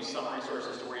will give you some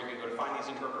resources to where you can go to find these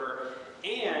interpreter.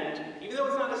 And even though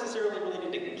it's not necessarily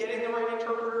related to getting the right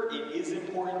interpreter, it is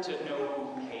important to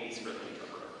know who pays for the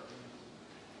interpreter.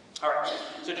 All right,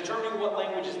 so determining what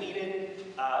language is needed,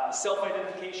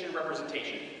 self-identification,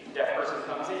 representation. Deaf person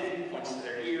comes in, points to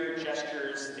their ear,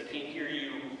 gestures, they can't hear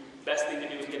you. Best thing to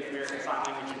do is get an American Sign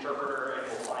Language interpreter, and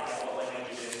we'll find out what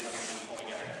language it is and pulling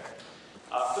together.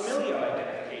 Familial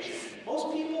identification.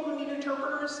 Most people who need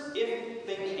interpreters, if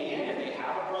they can, if they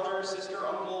have a brother, sister,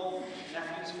 uncle,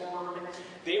 nephew's former roommate,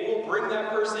 they will bring that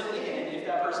person in, if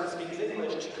that person speaks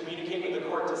English, to communicate with the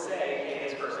court to say, hey,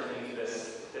 this person needs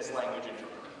this language interpreter.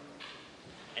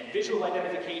 And visual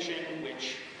identification,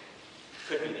 which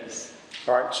could be this.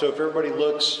 All right, so if everybody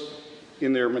looks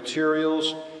in their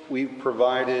materials, we've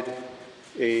provided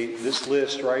this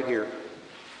list right here.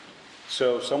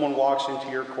 So if someone walks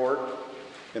into your court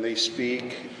and they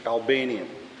speak Albanian.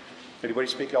 Anybody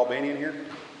speak Albanian here?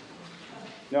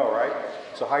 No, right?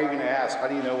 So how are you going to ask? How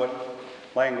do you know what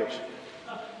language?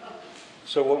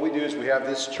 So what we do is we have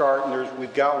this chart, and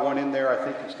we've got one in there. I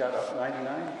think it's got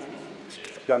 99.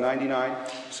 It's got 99.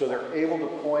 So they're able to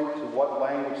point to what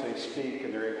language they speak,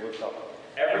 and they're able to tell.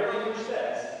 Every language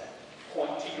says,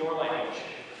 point to your language,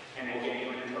 and we'll give you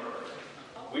an interpreter.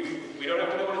 We don't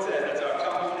have to know what it says. That's how I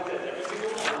tell you what it says. Every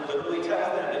single one literally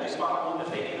tells them that you spot one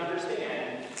that they can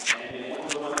understand, and then one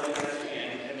the one that they can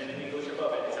understand, and then in English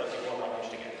above it tells you what language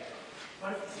to get.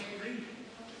 What if you read?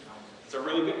 It's a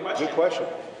really good question. Good question.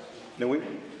 No,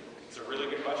 It's a really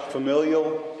good question.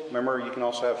 familial. Remember, you can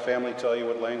also have family tell you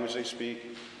what language they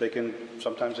speak.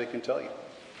 Sometimes they can tell you.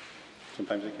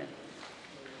 Sometimes they can't.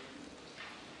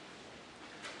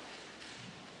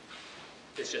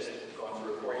 It's just going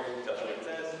through it for you, tells you what it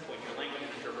says, what your language,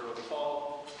 interpreter will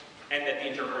call, and that the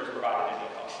interpreter is provided at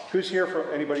no cost. Who's here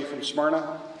anybody from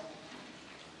Smyrna?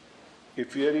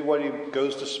 If anybody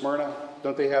goes to Smyrna,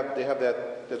 don't they have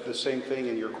the same thing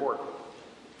in your court?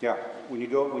 Yeah. When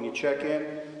you check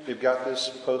in, they've got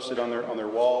this posted on their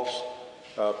walls.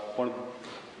 One of the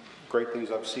great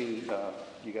things I've seen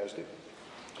you guys do.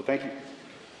 So thank you.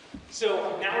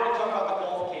 So now we're going to talk about the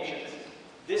qualifications.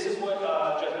 This is what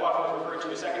Judge Cuadra was referring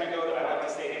to a second ago that I'd like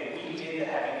to say that we did the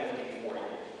heavy lifting for you.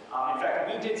 In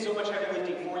fact, we did so much heavy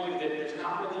lifting for you that there's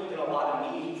not really even a lot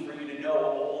of need for you to know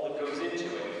all that goes into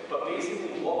it. But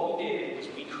basically what we did was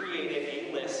we created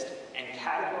a list and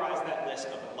categorized that list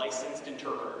of licensed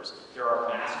interpreters. There are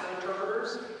master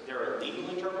interpreters, there are legal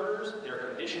interpreters, there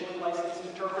are additionally licensed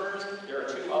interpreters. There are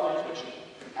 2 others which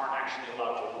aren't actually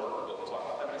allowed to work, but we'll talk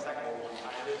about that in a second. Well, one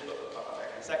kind of is, but we'll talk about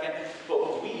that in a second.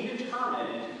 But we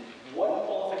determined what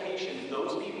qualifications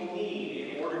those people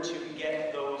need in order to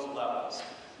get those levels.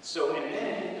 So, and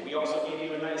then we also gave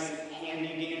you a nice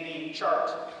handy-dandy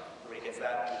chart. Everybody gets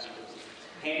that?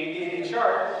 Handy-dandy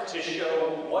chart to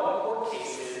show what court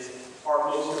cases are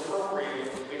most appropriate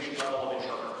for which level of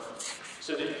interpreter.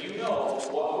 So that you know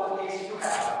what court case you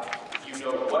have, you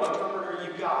know what interpreter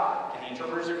you've got, and the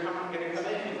interpreters are going to come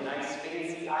in with nice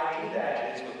fancy ID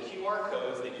badges with QR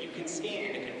codes that you can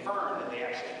scan to confirm that they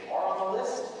actually are on the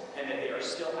list and that they are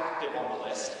still active on the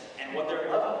list and what their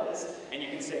level is. And you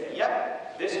can say,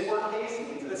 yep, this court case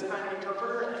needs this kind of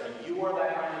interpreter, and you are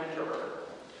that kind of interpreter.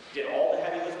 Did all the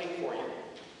heavy lifting for you.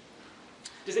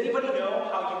 Does anybody know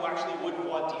how you actually would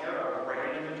voir dire a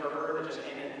random interpreter that just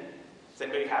came in? Does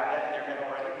anybody have that in their head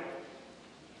already?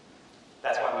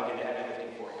 That's why we did the heavy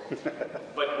lifting for you.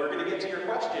 But we're going to get to your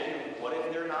question, what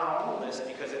if they're not on the list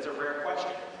because it's a rare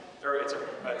question, or it's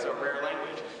a rare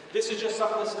language? This is just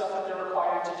some of the stuff that they're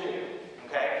required to do,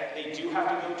 okay? They do have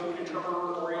to go to an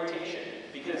interpreter orientation,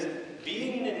 because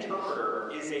being an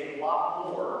interpreter is a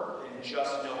lot more than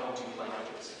just knowing 2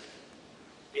 languages.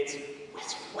 It's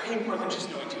way more than just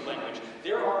knowing 2 languages.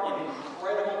 There are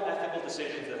incredible ethical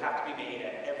decisions that have to be made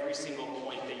at every single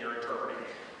point that you're interpreting.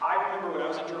 I remember when I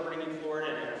was interpreting in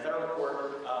Florida in a federal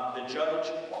court, the judge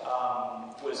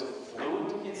was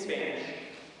fluent in Spanish,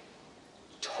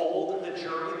 told the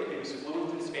jury that he was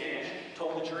fluent in Spanish,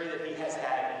 told the jury that he has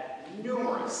had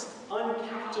numerous,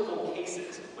 uncountable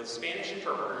cases with Spanish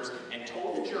interpreters, and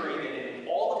told the jury that in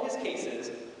all of his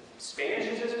cases, Spanish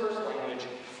is his first language,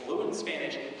 fluent in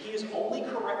Spanish. He has only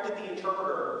corrected the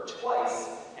interpreter twice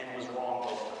and was wrong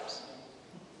both times.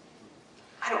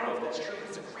 I don't know if that's true, but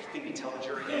it's a great thing to tell the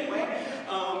jury anyway,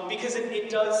 because it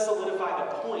does solidify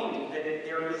the point that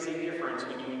there is a difference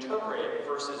when you interpret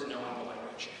versus knowing the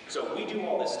language. So we do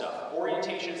all this stuff.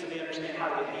 Orientation so they understand how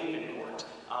to behave in court.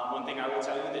 One thing I will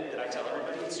tell you that I tell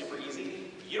everybody, it's super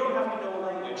easy. You don't have to know a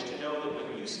language to know that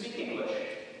when you speak English,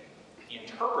 the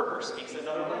interpreter speaks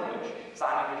another language.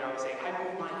 Sign language, I would say, I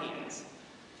move my hands.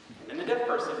 And then the deaf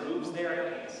person moves their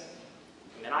hands.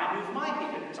 And then I move my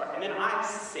hand. Sorry, and then I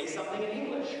say something in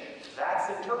English. That's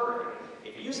interpreting.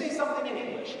 If you say something in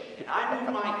English, and I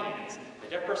move my hands, the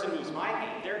deaf person moves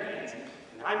their hands,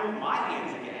 and then I move my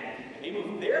hands again, and they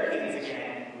move their hands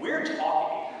again, we're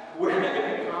talking. We're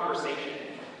having a conversation.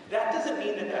 That doesn't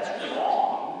mean that that's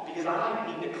wrong, because I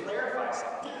might need to clarify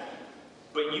something.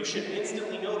 But you should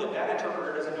instantly know that that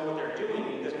interpreter doesn't know what they're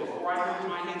doing, because before I move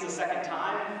my hands a second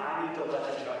time, I need to let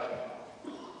the judge know.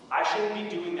 I shouldn't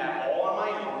be doing that all on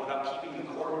my own without keeping the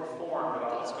court informed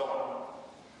about what's going on.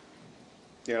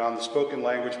 Yeah, and on the spoken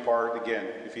language part, again,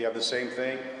 if you have the same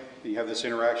thing, you have this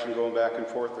interaction going back and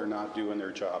forth, they're not doing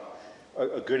their job.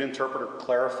 A good interpreter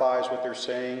clarifies what they're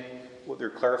saying, what they're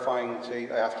clarifying. Say,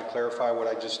 I have to clarify what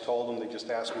I just told them. They just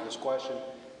asked me this question.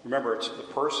 Remember, it's the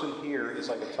person here is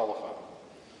like a telephone.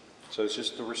 So it's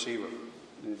just the receiver.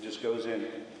 And it just goes in,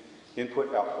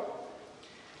 input, output.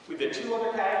 The 2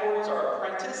 other categories are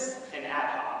apprentice and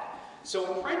ad hoc.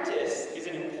 So apprentice is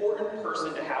an important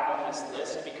person to have on this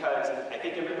list because I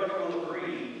think everybody will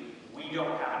agree we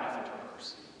don't have enough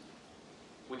interpreters.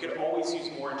 We could always use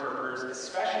more interpreters,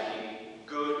 especially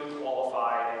good,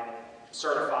 qualified,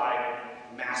 certified,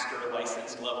 master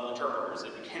licensed level interpreters.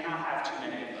 We cannot have too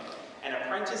many of them. An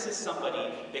apprentice is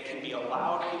somebody that can be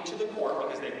allowed into the court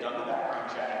because they've done the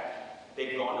background check,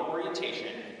 they've gone to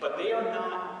orientation, but they are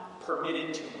not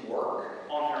permitted to work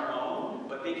on their own,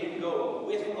 but they can go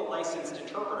with a licensed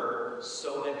interpreter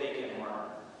so that they can learn.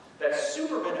 That's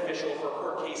super beneficial for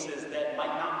court cases that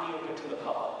might not be open to the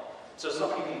public. So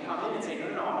somebody can come in and say, no,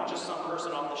 I'm not just some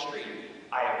person off the street.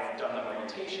 I have done the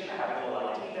orientation, I have a little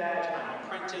ID badge, I'm an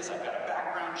apprentice, I've got a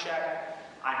background check.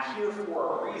 I'm here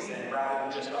for a reason rather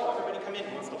than just, oh, everybody come in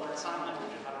who wants to learn sign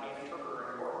language and how to be an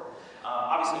interpreter in court.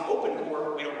 Obviously, open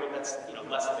court, that's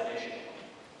less of an issue.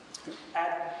 You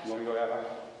want me to go ad hoc?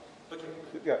 Okay.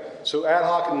 Yeah. So ad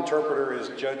hoc interpreter is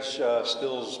Judge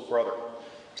Still's brother,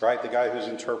 right? The guy who's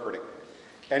interpreting.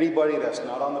 Anybody that's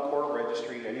not on the court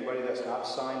registry, anybody that's not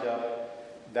signed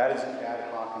up, that is an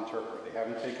ad hoc interpreter. They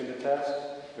haven't taken the test,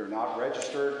 they're not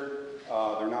registered,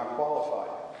 they're not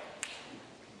qualified.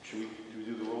 Should we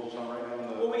do the rules on right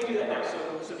now? Well, we can do that now.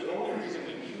 So the only reason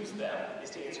we use them is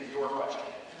to answer your question.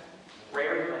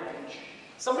 Rare language.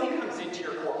 Somebody comes into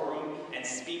your courtroom and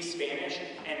speaks Spanish,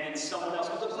 and then someone else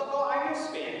goes, oh, I know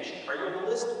Spanish. Are you on the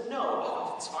list? No.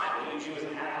 Oh, it's fine. We use you as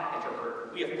an ad hoc interpreter.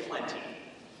 We have plenty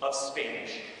of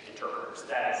Spanish interpreters.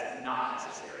 That is not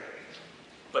necessary.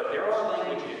 But there are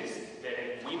languages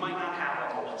that we might not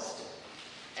have on the list.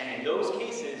 And in those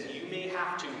cases, you may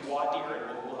have to voir dire,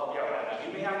 and we'll help you out with that.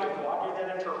 You may have to voir dire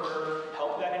that interpreter,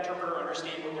 help that interpreter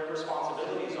understand what their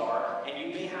responsibilities are, and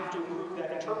you may have to approve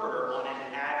that interpreter on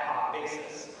an ad hoc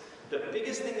basis. The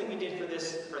biggest thing that we did for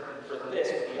this, for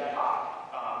the ad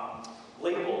hoc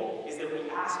label, is that we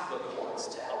asked the courts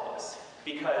to help us.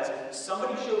 Because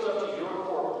somebody shows up to your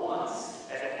court once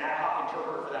as an ad hoc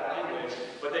interpreter for that language,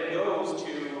 but then goes to,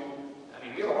 I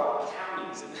mean, we have a lot of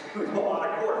counties and we have a lot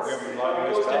of courts. We have a lot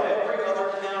of goes to every other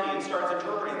county and starts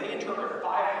interpreting. They interpret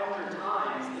 500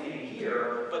 times in a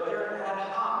year, but they're ad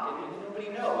hoc and nobody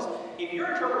knows. If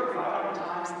you're interpreting 500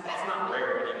 times, that's not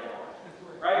rare anymore.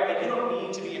 Right? Like, you don't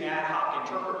need to be an ad hoc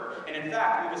interpreter. And in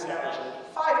fact, we've established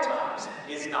 5 times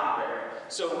is not rare.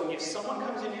 So if someone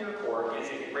comes into your court, is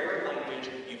a rare language,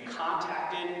 you've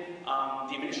contacted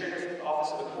the administrative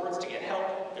office of the courts to get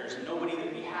help, there's nobody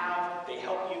that we have, they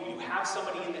help you, you have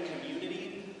somebody in the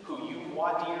community who you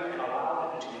voir dire and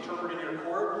allow them to interpret in your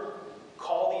court,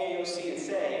 call the AOC and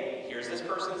say, here's this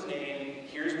person's name,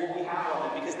 here's what we have on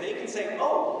them, because they can say,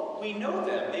 oh, we know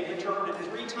them, they've interpreted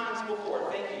 3 times before,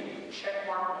 thank you, check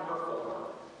mark number 4.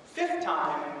 5th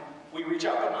time, we reach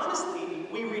out, but honestly,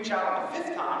 we reach out on the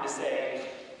 5th time to say,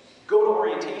 go to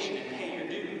orientation and pay your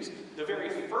dues. The very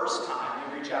first time,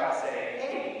 we reach out and say,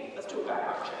 hey, let's do a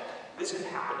background check. This could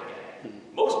happen again.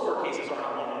 Most court cases are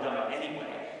not one and done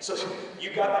anyway. So you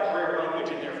got that rare language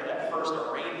in there for that first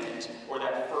arraignment or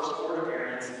that first court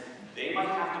appearance. They might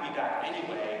have to be back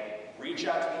anyway. Reach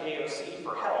out to the AOC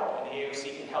for help, and the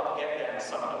AOC can help get them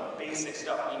some of the basic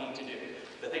stuff we need to do.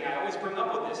 The thing I always bring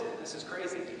up with this, and this is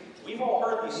crazy, we've all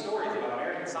heard these stories about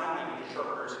American Sign Language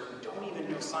interpreters who don't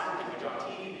even know sign language on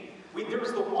TV. There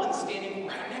was the one standing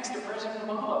right next to President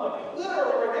Obama, like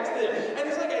literally right next to him, and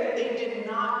it's like they did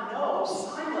not know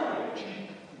sign language.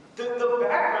 The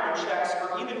background checks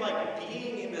for even like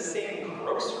being in the same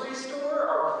grocery store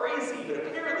are crazy, but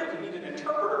apparently if you need an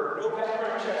interpreter, no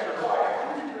background checks required.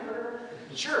 I'm an interpreter.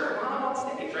 Sure, come on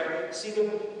stage, right? See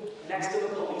them next to the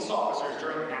police officers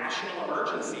during national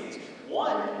emergencies.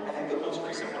 One, I think the most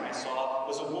recent one I saw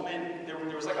was a woman, there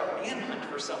was like a manhunt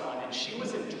for someone, and she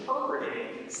was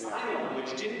interpreting sign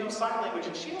language, didn't know sign language,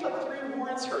 and she had like 3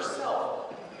 warrants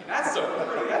herself. I mean, that's so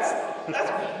pretty,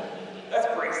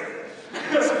 that's brazen.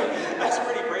 That's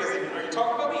pretty brazen. Are you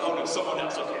talking about me? Oh no, someone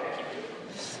else. Okay, I keep doing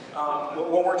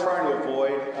it. What we're trying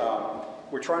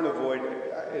to avoid,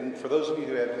 and for those of you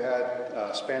who have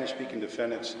had Spanish-speaking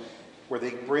defendants, where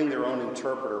they bring their own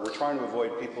interpreter, we're trying to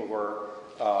avoid people who are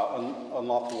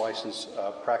unlawful license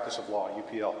practice of law,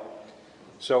 UPL.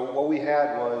 So what we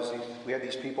had was, we had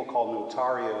these people called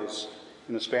notarios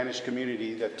in the Spanish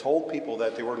community that told people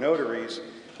that they were notaries,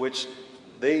 which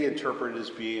they interpreted as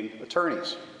being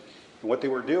attorneys. And what they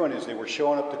were doing is they were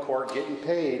showing up to court, getting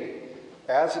paid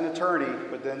as an attorney,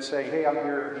 but then saying, hey, I'm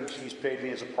here, he's paid me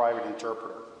as a private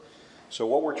interpreter. So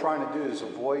what we're trying to do is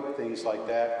avoid things like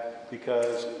that,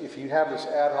 because if you have this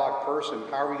ad hoc person,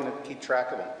 how are we going to keep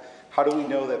track of them? How do we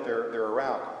know that they're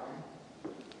around?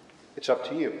 It's up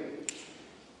to you.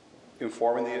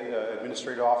 Informing the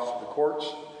administrative office of the courts,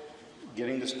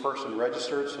 getting this person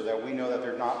registered so that we know that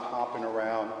they're not hopping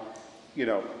around, you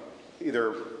know,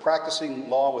 either practicing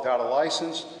law without a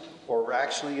license or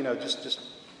actually, you know, just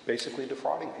basically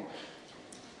defrauding people.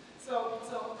 So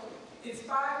it's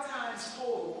 5 times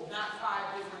total, not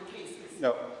 5 different cases.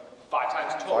 No. 5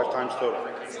 times total. 5 times total.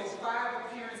 So 5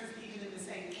 appearances even in the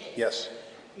same case. Yes.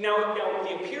 Now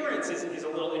the appearance is a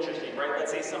little interesting, right?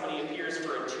 Let's say somebody appears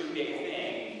for a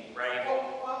 2-day thing, right?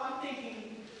 Well, I'm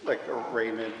thinking... Like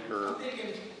arraignment or... I'm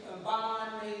thinking a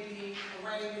bond, maybe,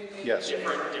 arraignment, maybe... Yes.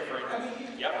 Different. I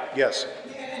mean, Yep. Yes.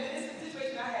 Yeah, and in this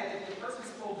situation I had, the person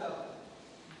spoke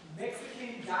a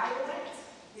Mexican dialect.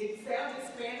 It sounded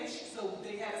Spanish, so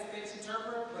they had a Spanish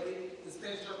interpreter, but the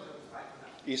Spanish interpreter was like,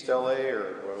 no. East LA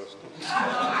or what was it?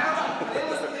 I don't know.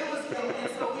 It was, and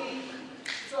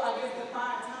so I guess the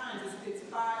 5 times, it's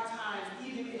 5 times,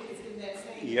 even if it's in that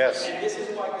same. Yes. And this is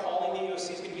why calling the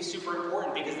AOC is going to be super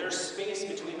important, because there's space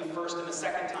between the first and the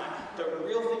second time. The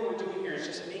real thing we're doing here is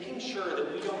just making sure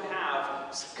that we don't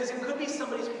have, because it could be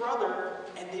somebody's brother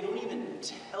and they don't even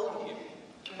tell you,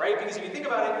 right? Because if you think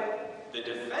about it, the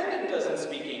defendant doesn't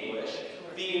speak English,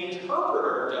 the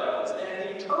interpreter does, and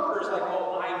the interpreter's like,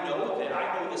 oh, I know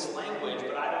this language,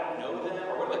 but I don't know them,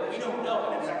 or like, we don't know.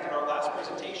 And in fact, in our last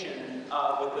presentation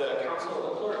with the Council of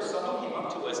the Clerks, someone came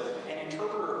up to us, an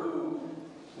interpreter who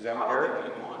Is that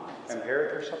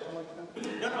Amharic or something like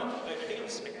that? No, I think it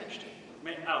was Spanish. I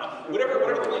don't know. Whatever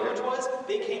the language was,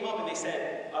 they came up and they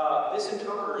said, this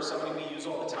interpreter is somebody we use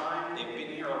all the time, they've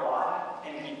been here a lot,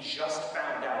 and we just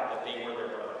found out that they were their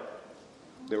brother.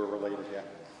 They were related, yeah.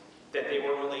 That they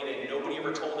were related. Nobody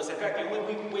ever told us. In fact, the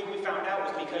only way we found out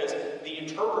was because the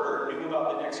interpreter knew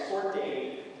about the next court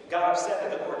date, got upset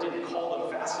that the court didn't call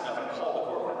them fast enough, and called the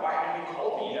court. Like, why haven't you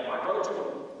called me yet? My brother took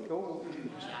a... Oh.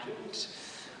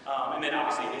 And then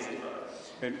obviously it is his brother.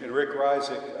 And Rick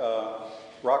Reisig,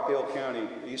 Rockdale County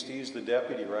used to use the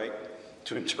deputy, right,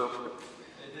 to interpret.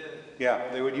 They did. Yeah,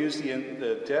 they would use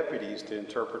the deputies to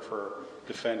interpret for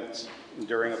defendants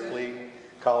during a plea,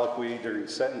 colloquy, during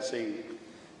sentencing.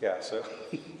 Yeah, so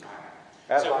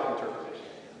ad hoc interpretation.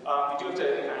 We do have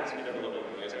to kind of speed up a little bit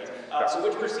for you guys. So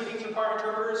which proceedings require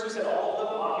interpreters? Who said all of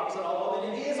them? A lot of people said all of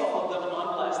them, and it is all of them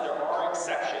unless there are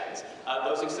exceptions.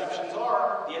 Those exceptions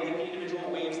are the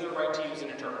individual waives their right to use an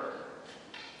interpreter.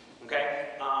 Okay?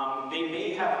 They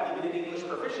may have limited English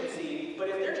proficiency, but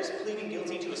if they're just pleading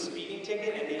guilty to a speeding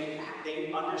ticket and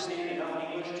they understand enough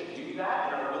English to do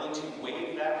that and are willing to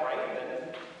waive that right,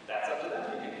 then that's up to them.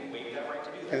 They can waive that right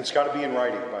to do that. And it's got to be in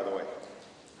writing, by the way.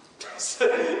 Such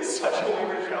a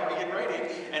waiver shall be in writing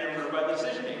and approved by the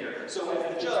decision maker. So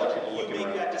as the judge, you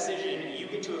make that decision, you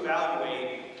get to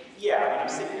evaluate, yeah, when I'm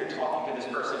sitting here talking to this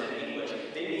person in English,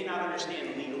 they may not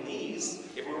understand legalese.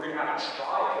 If we were going to have a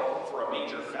trial for a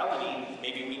major felony,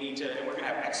 maybe we need to, and we're going to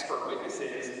have expert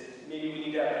witnesses, maybe we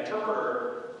need to have an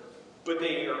interpreter, but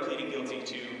they are pleading guilty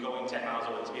to going 10 miles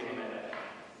over the speed limit.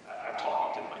 I'm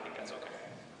talking to them, I think that's okay.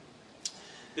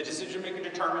 The decision maker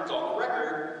determines on the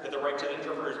record that the right to the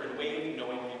interpreter has been waived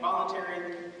knowingly and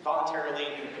voluntarily,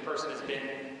 and that the person has been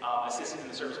assisted in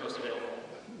the service most available.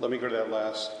 Let me go to that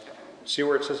last. See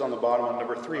where it says on the bottom on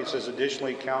number 3, it says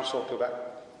additionally counsel, go back.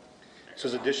 It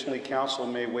says additionally counsel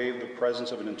may waive the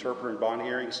presence of an interpreter in bond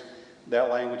hearings. That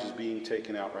language is being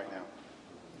taken out right now.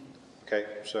 Okay,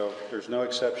 so there's no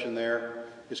exception there.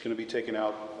 It's going to be taken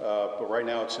out, but right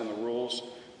now it's in the rules.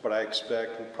 But I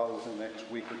expect probably within the next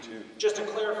week or two. Just to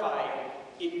clarify,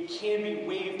 it can be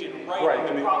waived in writing.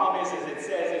 Right, the problem is it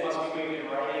says it must be waived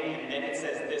in writing, and then it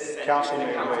says this sentence, counsel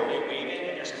and may waive it,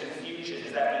 and there's confusion.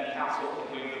 Does that mean counsel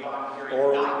can waive the bond hearing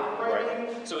Or, not in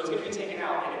writing? right. So it's going to be taken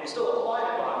out, and it will still apply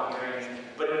to bond hearings,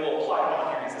 but it will apply to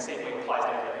bond hearings the same way it applies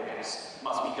to everything else.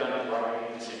 Must be done in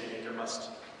writing, the decision maker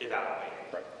must evaluate.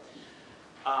 Right.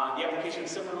 The application of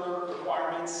similar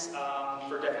requirements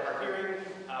for deaf hard hearing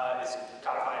is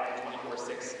codified in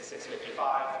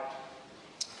 24.6.655.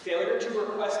 Failure to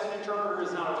request an interpreter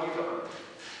is not a waiver.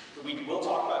 We will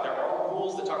talk about, there are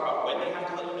rules that talk about when they have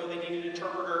to let you know they need an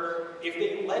interpreter. If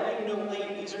they let you know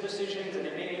late, these are decisions and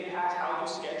it may impact how you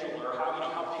schedule or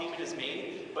how payment is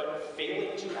made, but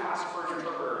failing to ask for an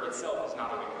interpreter itself is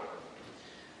not a waiver.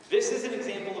 This is an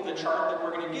example of the chart that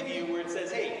we're going to give you where it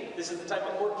says, hey, this is the type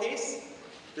of court case.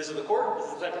 This is the court, this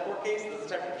is the type of court case, this is the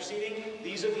type of proceeding.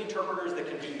 These are the interpreters that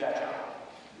can do that job.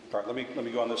 All right, let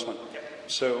me go on this one. Yep.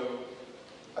 So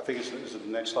I think it's the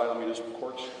next slide on municipal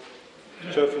courts.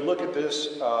 So if you look at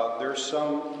this, there's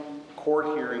some court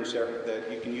hearings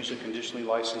that you can use a conditionally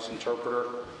licensed interpreter,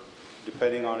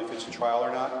 depending on if it's a trial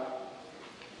or not.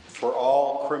 For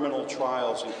all criminal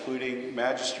trials, including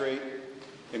magistrate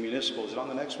and municipal, is it on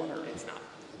the next one? Or? It's not.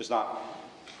 It's not.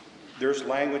 There's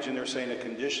language in there saying a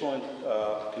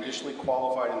conditionally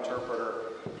qualified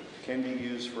interpreter can be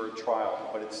used for a trial,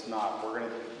 but it's not.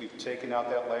 We've taken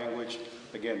out that language.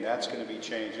 Again, that's going to be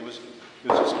changed. It was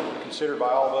just considered by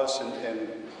all of us, and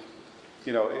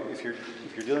you know, if you're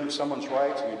dealing with someone's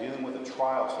rights and you're dealing with a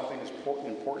trial, something as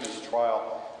important as a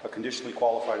trial, a conditionally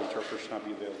qualified interpreter should not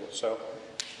be available. So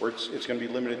it's going to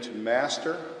be limited to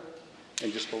master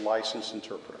and just a licensed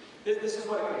interpreter. This is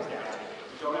what it comes down to.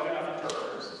 We don't have enough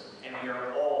interpreters. And we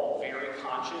are all very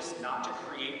conscious not to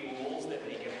create rules that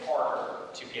make it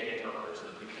harder to get interpreters in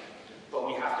the people. But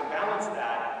we have to balance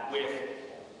that with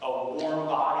a warm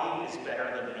body is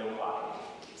better than no body.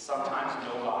 Sometimes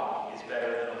no body is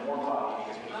better than a warm body,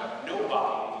 because when you have no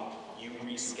body, you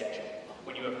reschedule.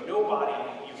 When you have no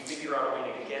body, you figure out a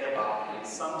way to get a body. And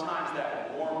sometimes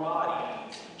that warm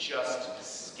body just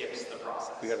skips the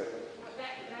process. We got to.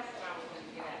 That's what I was going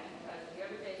to get at, because the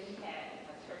other day we had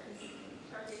a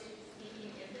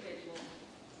Turkish-speaking individual.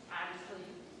 Obviously,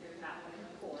 there's not one in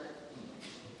the court.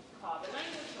 Called the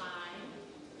language line,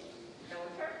 no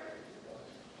interpreter.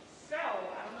 So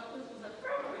I don't know if this was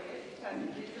appropriate because he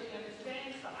didn't really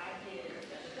understand. So I did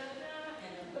da-da-da-da,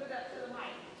 and then put it up to the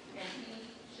mic, and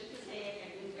he shook his head and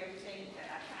did everything that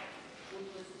I typed, which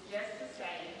was just to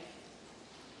say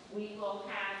we will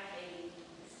have a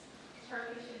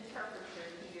Turkish interpreter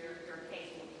here. Your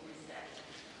case will be reset.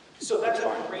 So that's a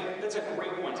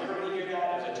great point. Everybody hear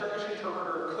that? If a Turkish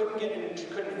interpreter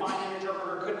couldn't find an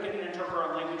interpreter, couldn't get an interpreter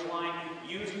on language line,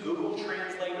 use Google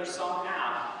Translate or some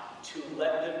app to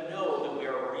let them know that we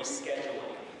are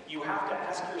rescheduling. you have to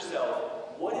ask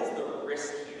yourself, what is the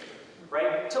risk here,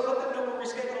 right? To let them know we're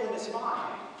rescheduling is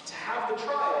fine. To have the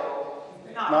trial,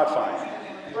 not fine.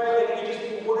 Right? Like, you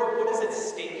just, what is at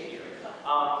stake here?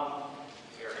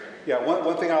 Yeah,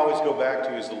 one thing I always go back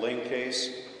to is the Ling case.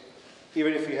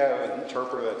 Even if you have an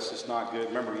interpreter that's just not good,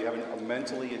 remember, you have a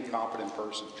mentally incompetent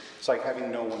person. It's like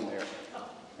having no one there.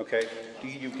 Okay?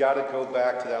 You've got to go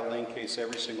back to that Ling case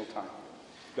every single time.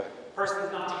 Go ahead.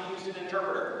 Persons not to be used an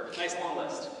interpreter. Nice long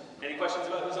list. Any questions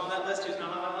about who's on that list, who's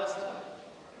not on that list?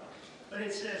 But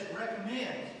it says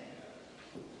recommend.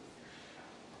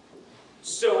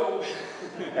 So,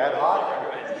 Ad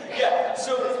hoc? yeah, That's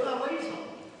my reason.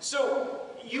 so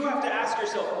you have to ask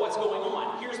yourself what's going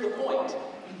on. Here's the point.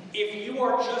 If you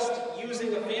are just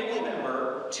using a family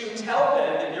member to tell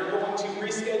them that you're going to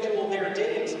reschedule their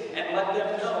date and let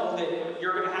them know that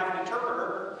you're going to have an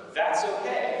interpreter, that's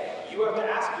okay. You have to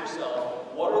ask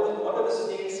yourself, what are the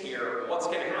stakes here? What's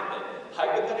going to happen?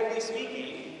 Hypothetically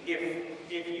speaking,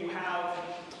 if you have,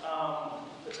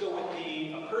 let's go with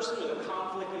a person with a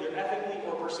conflict either ethically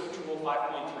or pursuant to Rule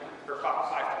 5.3 or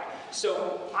 5.3.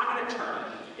 So I'm an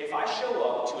attorney. If I show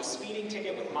up to a speeding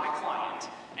ticket with my client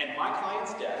and my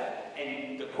client's deaf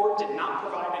and the court did not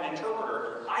provide an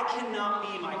interpreter, I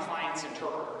cannot be my client's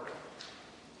interpreter.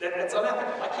 That's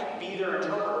unethical. I can't be their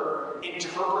interpreter,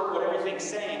 interpret what everything's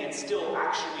saying, and still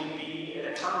actually be an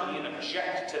attorney and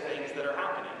object to things that are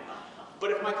happening.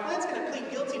 But if my client's going to plead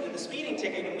guilty to the speeding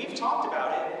ticket, and we've talked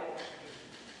about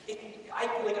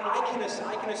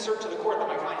I can assert to the court that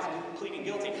my client's pleading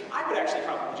guilty. I would actually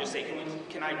probably just say,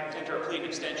 can I enter a plea of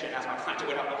extension, ask my client to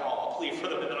go down the hall, I'll plead for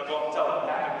them, and then I'll go and tell them what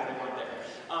happened because they weren't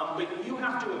there. But you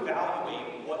have to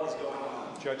evaluate what is going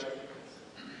on. Judge?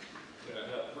 I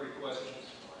have 3 questions.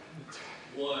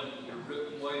 One, your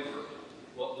written waiver.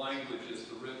 What language is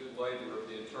the written waiver of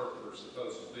the interpreter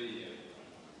supposed to be in?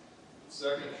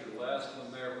 Second, your last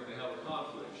one there, when they have a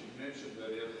conflict, you mentioned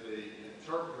that if the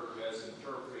interpreter has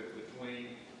interpreted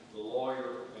between the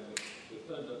lawyer and the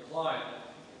defendant client,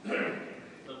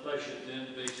 that they should then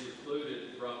be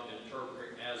precluded from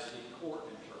interpreting as the court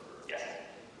interpreter. Yes.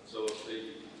 So if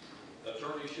the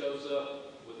attorney shows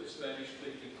up with a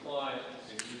Spanish-speaking client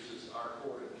and uses our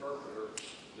court interpreter,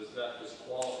 does that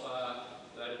disqualify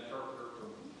that interpreter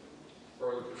from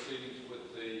further proceedings with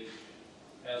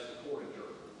as the court interpreter?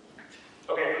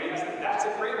 Okay, that's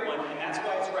a great one, and that's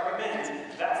why it's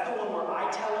recommended. That's the one where I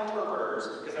tell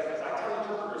interpreters, because I tell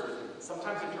interpreters,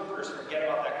 sometimes interpreters forget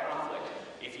about that conflict.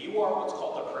 If you are what's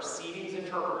called a proceedings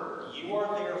interpreter, you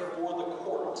are there for the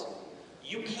court.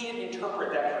 You can't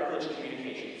interpret that privileged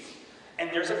communication.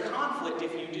 And there's a conflict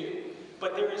if you do.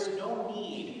 But there is no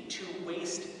need to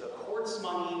waste the court's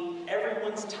money,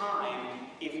 everyone's time.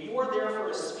 If you are there for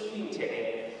a speeding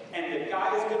ticket and the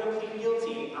guy is going to plead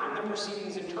guilty, I'm the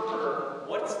proceedings interpreter,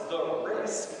 what's the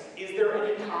risk? Is there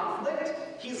any conflict?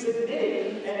 He's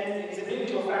admitted, and he's admitted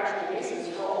to a factual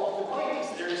basis for all of the claims.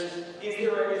 Is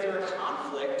there a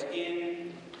conflict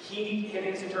in he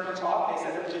hitting his attorney talk, they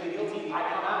said they're pleading guilty, I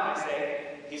come out and I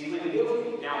say, he's pleading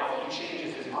guilty. Now, if he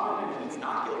changes his mind and he's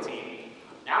not guilty,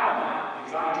 now I'm out,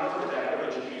 because I interpreted that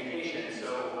privileged communication, so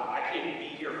I can't be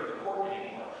here for the court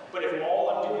anymore. But if all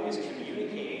I'm doing is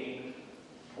communicating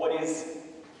what is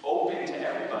open to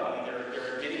everybody,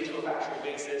 they're admitting to a factual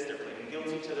basis, they're pleading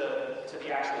guilty to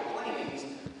the actual claims,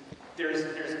 there's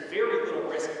very little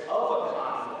risk of a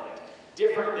conflict,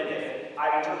 different than if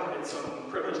I interpreted some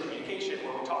privileged communication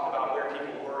where we talked about where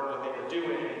people were and what they were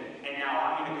doing, and now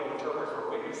I'm going to go interpret for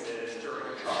witnesses during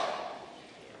a trial.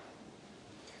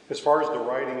 As far as the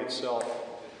writing itself,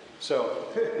 so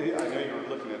I know you were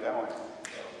looking at that one.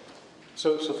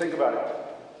 So think about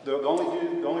it. The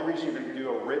only reason you're going to do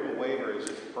a written waiver is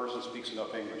if the person speaks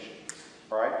enough English,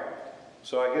 all right?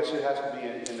 So I guess it has to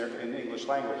be in the English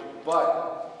language.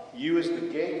 But you as the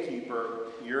gatekeeper,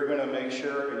 you're going to make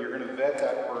sure and you're going to vet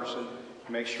that person,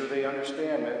 make sure they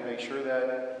understand it, make sure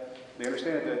that they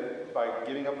understand that by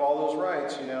giving up all those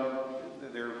rights,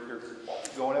 they're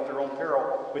going at their own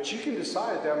peril. But you can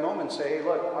decide at that moment and say, hey,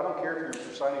 look, I don't care if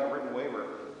you're signing a written waiver.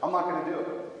 I'm not going to do it.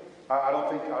 I don't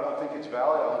think it's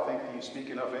valid. I don't think you speak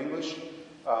enough English.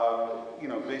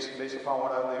 Based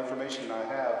upon the information I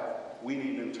have, we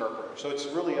need an interpreter. So it's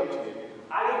really up to you.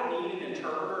 I don't need an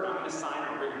interpreter. I'm going to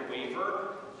sign a written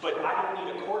waiver, but I don't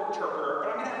need a court interpreter. But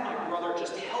I'm going to have my brother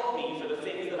just help me for the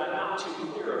things that I'm not too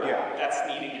clear about. Yeah. That's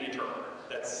needing an interpreter.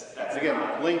 That's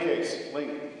again, Ling case.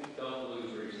 Ling. Don't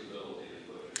lose reasonability is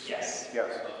what you're Yes.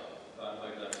 Yes. I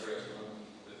might not address one.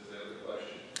 This is the other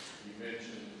question. You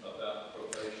mentioned about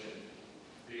probation,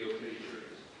 DOP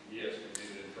hearings. Yes, we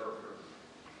need an interpreter,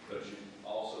 but you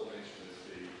also mentioned that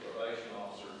the probation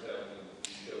officer telling them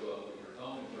you show up with your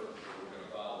own interpreter.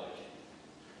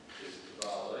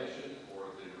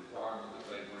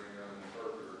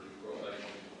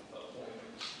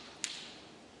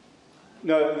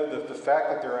 No, the fact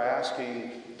that they're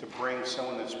asking to bring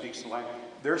someone that speaks the language,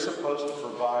 they're supposed to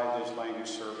provide those language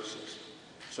services.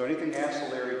 So anything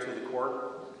ancillary to the court,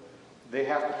 they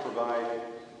have to provide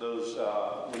those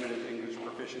limited English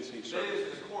proficiency services. They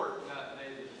is the court, not they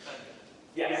the defendant.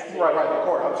 Yes. Right, the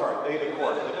court, I'm sorry, they the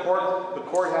court. The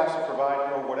court has to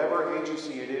provide, or whatever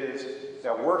agency it is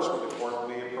that works with the court,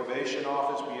 be it probation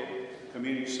office, be it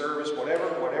community service,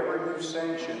 whatever you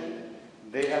sanction,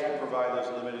 they have to provide those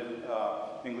limited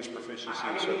English proficiency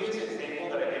I'm going to use services. an example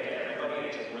that I think everybody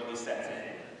just really sets in.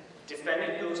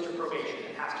 Defendant goes to probation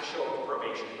and has to show up to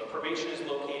probation. But probation is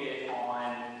located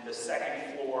on the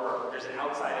second floor. There's an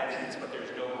outside entrance, but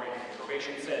there's no ramp.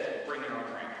 Probation says, bring your own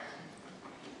ramp.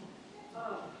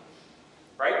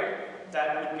 Right?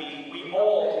 That would be, we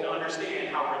all can understand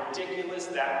how ridiculous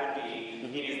that would be.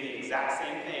 It is the exact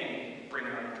same thing, bring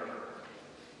your own interpreter.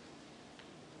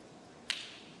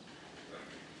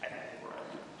 I think we're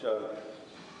right.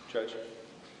 Judge?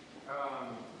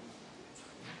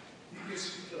 You can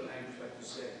speak the language like you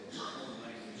said, it's your own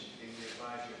language, and you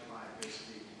advise your client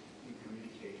basically in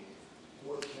communicating.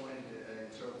 Court appointed an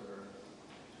interpreter.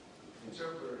 The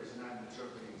interpreter is not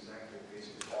interpreting exactly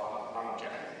basically. I'm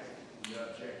objecting. You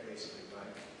object basically,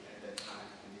 right? At that time,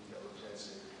 and you tell the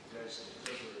judge, the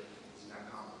interpreter is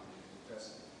not competent in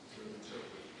testing to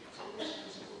interpret. So this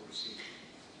is what procedure.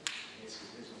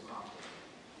 Basically, there's no conflict.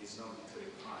 It's known to the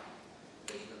client.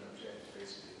 They're going to object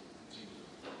basically to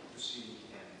proceed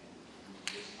and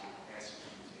basically ask you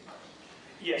to take action.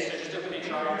 Yes, so just to make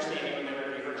sure I understand you,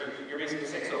 you're basically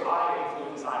saying, so I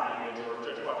fluent sign language, or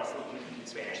Judge Buck is fluent in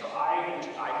Spanish. So I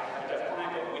have a deaf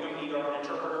client, but we don't need our own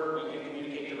interpreter. We can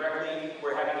communicate directly.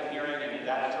 We're having a hearing, and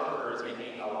that interpreter is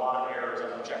making a lot of errors.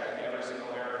 I'm checking every single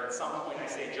error. At some point, I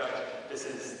say, Judge, this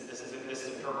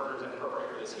interpreter is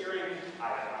inappropriate for this hearing.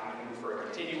 I'm going to move for a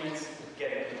continuance.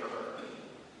 Get an interpreter.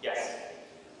 Yes.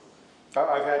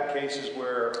 I've had cases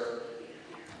where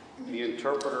the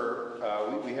interpreter,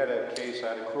 we had a case,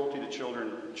 I had a cruelty to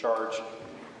children charge,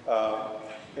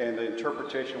 and the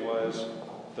interpretation was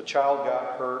the child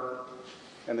got hurt,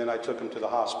 and then I took him to the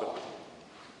hospital.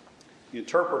 The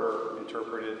interpreter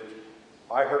interpreted,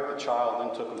 I hurt the child,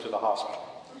 then took him to the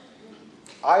hospital.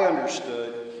 I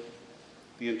understood,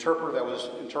 the interpreter that was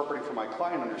interpreting for my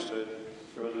client understood,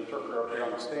 there was an interpreter up there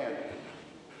on the stand.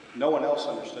 No one else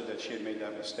understood that she had made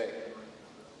that mistake.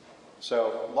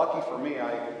 So, lucky for me,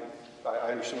 I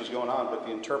understood what was going on, but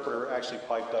the interpreter actually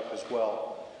piped up as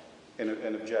well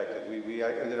and objected. We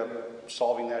ended up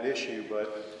solving that issue,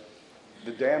 but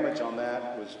the damage on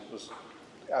that was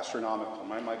astronomical.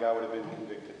 My guy would have been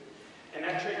convicted. And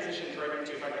that transitions right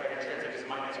into, if I can transition, because it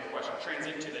might answer your question,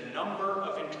 transition to the number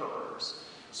of interpreters.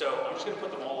 So I'm just going to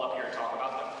put them all up here and talk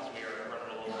about them because we are running a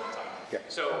little over time. Yeah.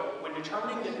 So when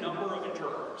determining the number of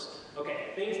interpreters,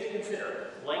 okay, things to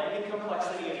consider: length and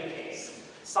complexity of the case.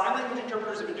 Sign language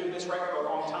interpreters have been doing this right for a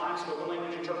long time. Spoken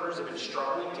language interpreters have been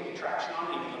struggling to get traction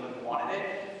on it, even though they wanted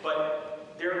it. But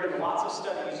there have been lots of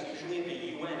studies, usually at the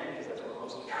UN, because that's where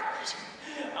most of the interpreters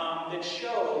are, that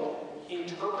show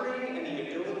interpreting and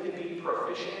the ability to be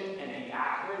proficient and be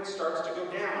accurate starts to go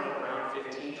down at around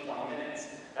 15, 20 minutes.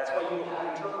 That's why you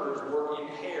have interpreters work in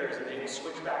pairs and they will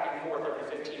switch back and forth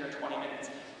every 15 or 20 minutes.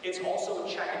 It's also a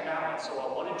check and balance. So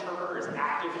while one interpreter is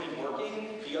actively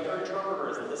working, the other interpreter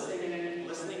is listening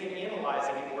and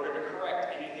analyzing in order to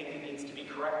correct anything that needs to be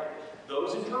corrected.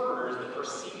 Those interpreters, the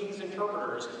proceedings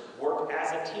interpreters, work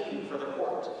as a team for the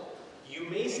court. You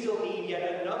may still need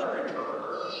yet another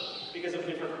interpreter because of a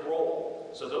different role.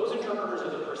 So those interpreters are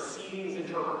the proceedings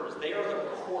interpreters. They are the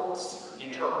court's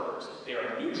interpreters. They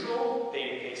are neutral.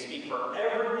 They speak for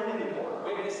everyone in the court.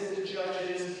 Witnesses, judge,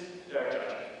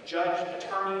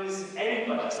 attorneys,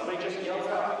 anybody. Somebody just yells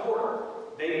out the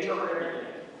court. They interpret everything.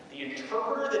 The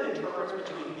interpreter that interprets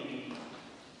between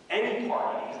any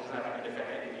party, it doesn't have to be a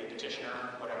defendant, it can be a petitioner,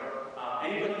 whatever,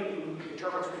 anybody who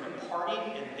interprets between a party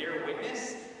and their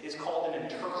witness is called an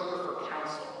interpreter for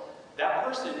counsel. That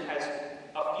person has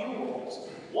a few roles.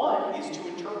 One is to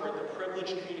interpret the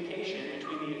privileged communication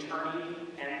between the attorney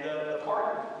and the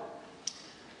party.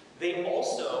 They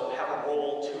also have a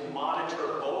role to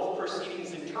monitor both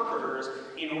proceedings interpreters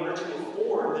in order to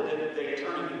afford the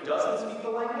attorney who doesn't speak the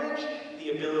language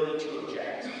the ability to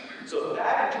object. So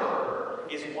that interpreter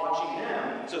is watching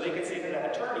them, so they can say to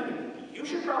that attorney, you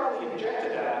should probably object to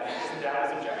that because that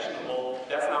is objectionable.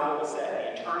 That's not what was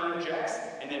said. The attorney objects,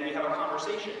 and then we have a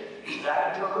conversation.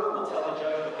 That interpreter will tell the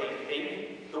judge what they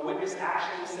think the witness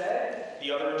actually said.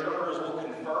 The other interpreters will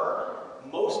confer.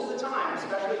 Most of the time,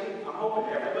 especially, I'm hoping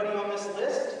everybody on this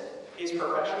list is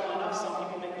professional enough. Some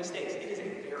people make mistakes. It is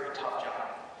a very tough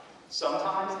job.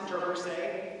 Sometimes interpreters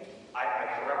say, I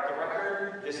correct the record.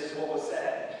 this is what was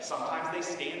said. Sometimes they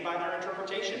stand by their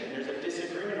interpretation and there's a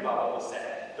disagreement about what was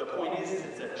said. The point is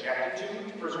it's objected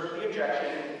to preserve the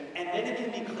objection, and then it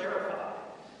can be clarified.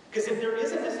 Because if there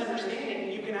is a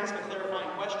misunderstanding, you can ask a clarifying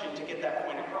question to get that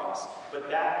point across. But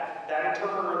that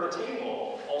interpreter at the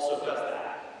table also does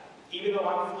that. Even though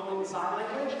I'm fluent in sign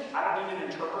language, I don't need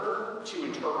an interpreter to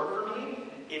interpret for me.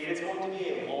 If it's going to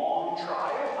be a long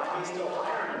trial, I may still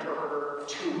hire an interpreter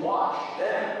to watch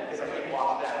them, because I can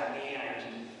watch them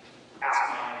and ask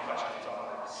my own questions on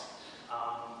cross.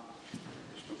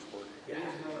 Here's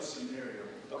another scenario.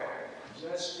 Okay.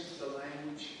 Judge speaks the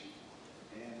language,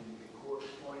 and the court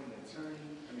appointed an attorney,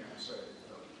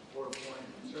 the court appointed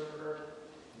an interpreter.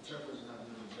 Interpreter's not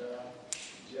doing the job.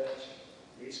 The judge,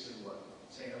 basically what?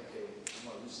 Saying, okay, I'm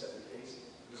going to reset the case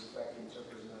because the fact the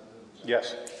interpreter's not doing the job.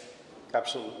 Yes,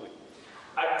 absolutely.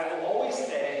 I will always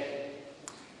say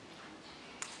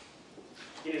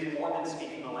it is more than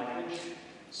speaking the language.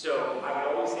 So I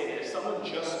would always say that if someone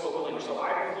just spoke a language, so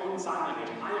I'm fluent in sign language,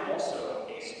 I am also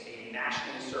a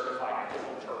nationally certified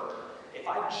critical interpreter. If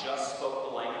I just spoke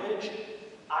the language,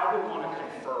 I would want to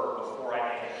confer before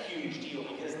I make a huge deal,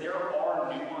 because there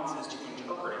are nuances to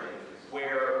interpreting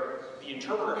where the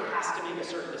interpreter has to make a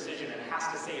certain decision and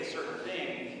has to say a certain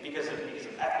thing because of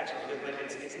ethics, or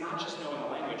because it's not just knowing the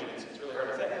language, and it's really hard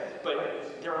to say,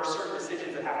 but there are certain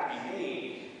decisions that have to be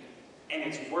made, and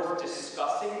it's worth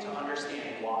discussing to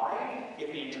understand why.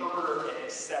 If the interpreter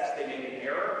accepts they made an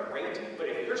error, great, but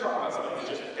if you're talking about someone who's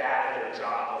just bad at their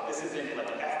job, this isn't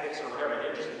like ethics or whatever,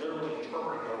 they're just literally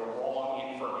interpreting the wrong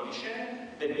information,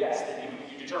 then yes, then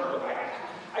you determine, look,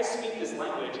 I speak this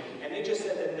language, and they just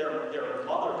said that their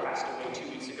mother passed away 2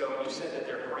 weeks ago, and you said that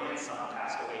their grandson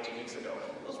passed away 2 weeks ago.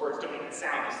 Those words don't even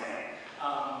sound the same.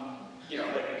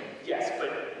 Yes,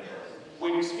 but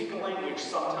when you speak a language,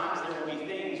 sometimes there will be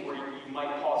things where you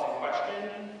might pause and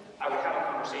question. I would have a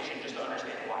conversation just to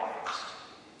understand why first.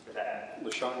 For that.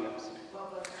 LaShawn, yes.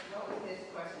 What was this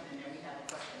question, and then we have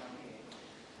a question on here.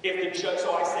 If the judge,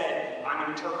 so I said, I'm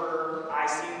an interpreter, I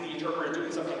see the interpreter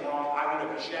doing something wrong, I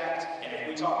would object, and if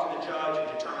we talk to the judge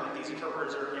and determine that these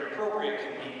interpreters are inappropriate,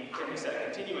 can we set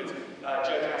a continuance?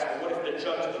 Judge asked, well, what if the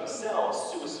judge themselves,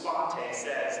 sua sponte,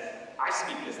 says, I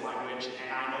speak this language and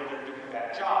I know they're doing a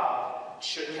bad job,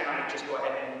 can I just go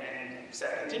ahead and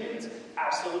set a continuance?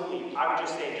 Absolutely. I would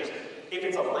just say, if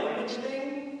it's a language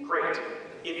thing, great.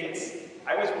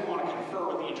 I always would want to confer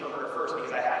with the interpreter first,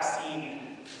 because I have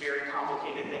seen very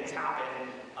complicated things happen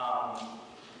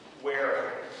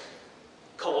where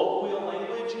colloquial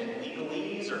language and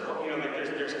legalese, or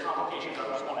there's complications. I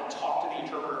just want to talk to the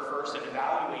interpreter first and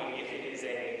evaluate if it is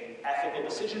a ethical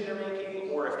decision they're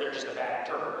making, or if they're just a bad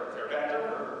interpreter. If they're a bad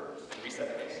interpreter, then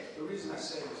reset the case. The reason I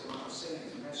say this, when I'm sitting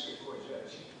as a magistrate court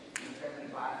judge in a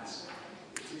family violence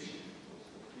petition,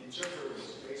 the interpreter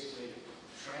is basically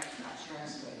not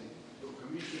translating, they will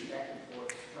communicate back and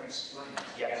forth, trying to explain.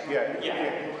 Yes. They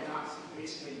were not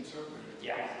basically interpreting.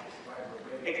 Yeah.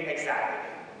 Right. Exactly.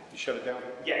 You shut it down?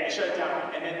 Yeah, you shut it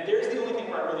down. And then there's the only thing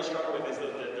where I really struggle with is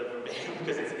the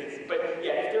because but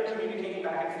yeah, if they're communicating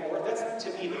back and forth, that's to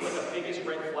me the biggest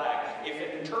red flag. If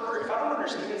an interpreter, if I don't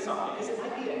understand something, because it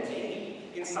might be a name.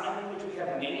 In sign language, we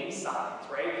have name signs,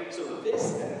 right? So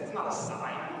it's not a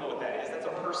sign, I don't know what that is, that's a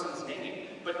person's name.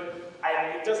 But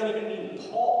it doesn't even mean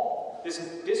Paul. This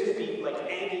could be like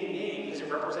any name, because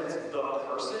it represents the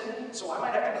person. So I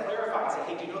might have to clarify and say,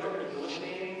 hey, do you know their English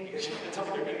name? Because you have to tell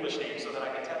me their English name so that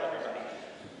I can tell everybody.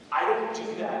 I don't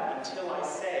do that until I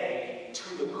say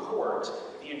to the court,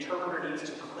 the interpreter needs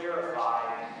to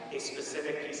clarify a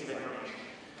specific piece of information.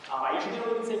 I usually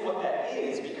don't even say what that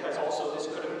is, because also this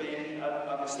could have been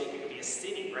a mistake. It could be a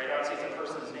city, right? I would say it's a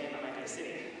person's name, that might be a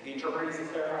city. The interpreter needs to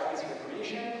clarify a piece of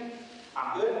information.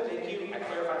 I'm good, thank you. I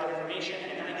clarify that information,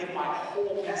 and then I give my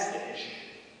whole message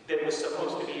that was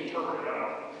supposed to be interpreted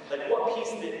on. Like what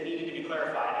piece that needed to be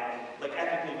clarified, and like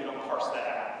ethically we don't parse that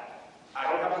out. I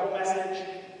don't have a whole message,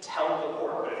 tell the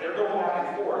court. But if they're going back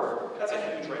and forth, that's a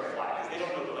huge red flag, because they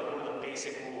don't know what are the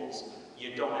basic rules.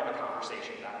 You don't have a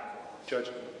conversation back and forth.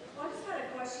 Judge? Well, I just had a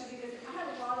question, because I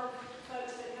have a lot of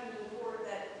folks that come to the court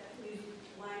that whose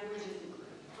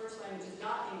first language is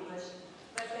not English,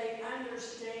 but they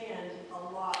understand a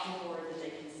lot more than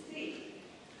they can speak.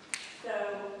 So,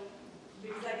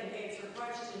 because I can answer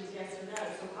questions yes or no.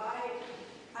 So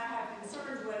I have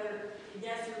concerns whether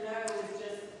yes or no is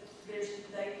just,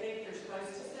 they think they're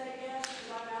supposed to say yes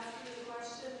because I'm asking the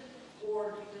question,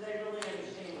 or do they really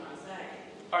understand what I'm saying?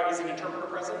 All right, is an interpreter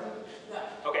present? No.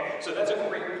 Okay, so that's a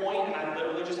great point, and I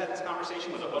literally just had this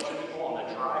conversation with a bunch of people on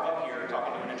the drive up here,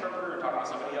 talking to an interpreter and talking to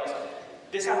somebody else.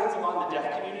 This happens a lot in the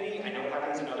deaf community. I know it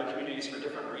happens in other communities for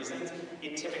different reasons.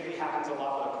 It typically happens a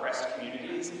lot with oppressed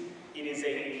communities. It is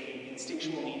a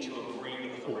instinctual need to agree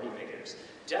with authority figures.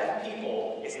 Deaf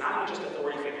people, it's not even just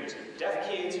authority figures. Deaf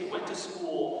kids who went to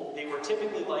school, they were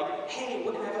typically like, hey,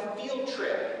 we're gonna have a field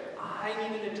trip. I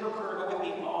need an interpreter to go with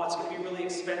me. Oh, it's gonna be really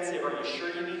expensive. Are you sure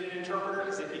you need an interpreter?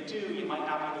 Because if you do, you might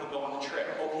not be able to go on the trip.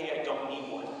 Okay, I don't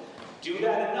need one. Do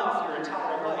that enough your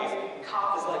entire life.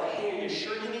 Cop is like, hey, are you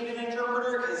sure you need an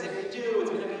interpreter? Because if you do, it's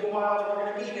gonna be a while and we're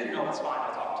gonna be here. No, it's fine,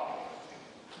 I'll talk to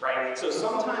you. Right? So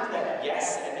sometimes that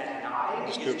yes and that nodding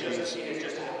is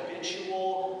just a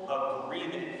habitual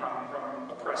agreement from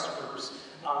oppressed groups.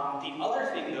 The other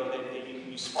thing, though, that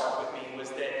you sparked with me was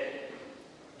that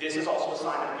this is also a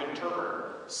sign of a good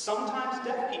interpreter. Sometimes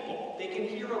deaf people, they can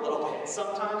hear a little bit.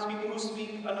 Sometimes people who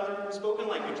speak another spoken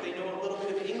language, they know a little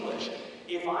bit of English.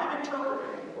 If I'm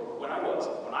interpreting, or when I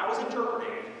was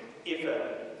interpreting,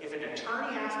 if an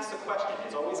attorney asks a question,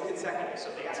 it's always consecutive. So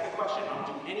if they ask a question, I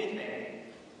don't do anything.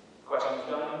 Question's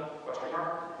done, question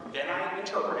mark. Then I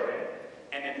interpret it,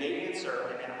 and then they answer,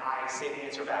 and then I say the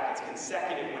answer back. It's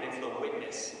consecutive when it's the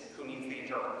witness who needs the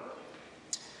interpreter.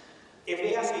 If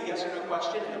they ask a yes or no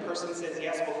question, and the person says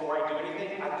yes before I do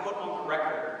anything, I put on the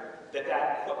record that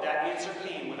answer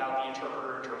came without the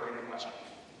interpreter interpreting the question.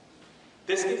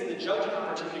 This gives the judge an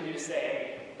opportunity to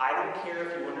say, I don't care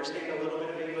if you understand a little bit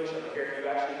of English, I don't care if you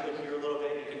actually could hear a little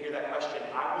bit, you can hear that question.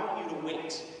 I want you to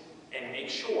wait and make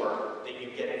sure that you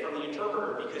get it from the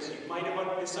interpreter because you might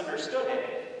have misunderstood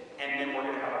it, and then we're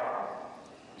going to have a problem.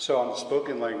 So on the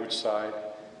spoken language side,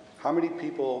 how many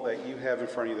people that you have in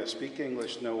front of you that speak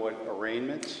English know what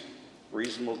arraignment,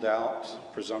 reasonable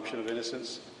doubt, presumption of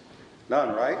innocence?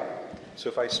 None, right? So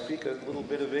if I speak a little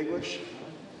bit of English,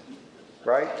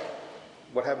 right?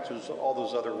 What happens to all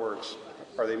those other words?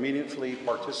 Are they meaningfully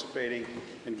participating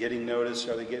in getting notice?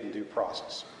 Are they getting due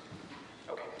process?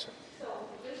 Okay. So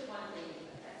just one thing,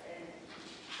 and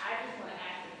I just want to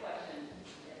ask the question,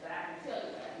 but I can tell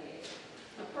you what it is.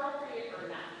 Appropriate or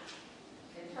not,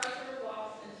 interpreter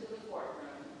walks into the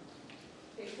courtroom,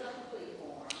 picks up a plea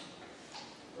form,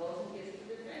 goes and gets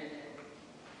the defendant,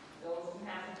 goes and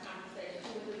has a conversation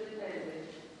with the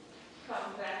defendant,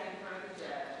 comes back in front of the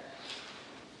judge.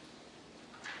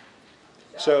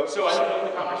 So I don't know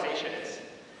what the conversation is.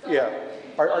 Yeah.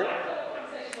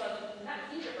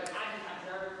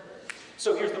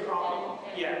 So here's the problem.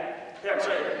 Yeah. I'm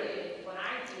sorry. What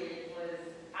I did was,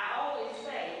 I always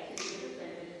say to the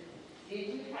defendant, did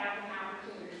you have an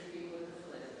opportunity to speak with the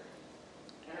solicitor?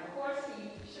 And of course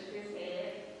he shook his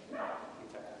head, no.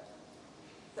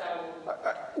 So.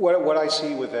 What I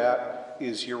see with that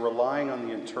is you're relying on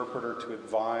the interpreter to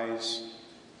advise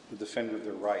the defendant of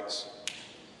their rights.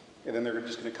 And then they're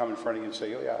just going to come in front of you and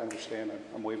say, oh yeah, I understand,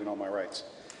 I'm waiving all my rights.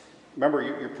 Remember,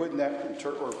 you're putting that,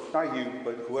 or not you,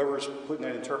 but whoever's putting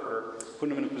that interpreter,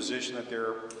 putting them in a position that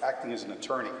they're acting as an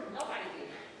attorney. Nobody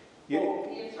did. Well,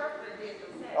 the interpreter did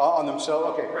themselves. On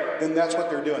themselves? Okay, right. Then that's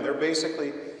what they're doing. They're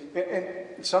basically,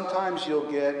 and sometimes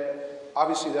you'll get,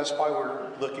 obviously that's why we're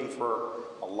looking for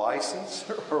a license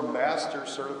or a master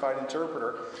certified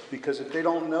interpreter, because if they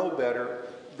don't know better,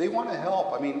 they want to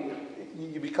help. I mean,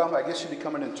 you become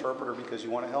an interpreter because you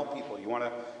want to help people. You want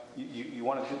to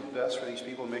do the best for these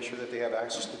people and make sure that they have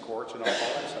access to courts and all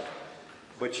that stuff.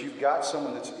 But you've got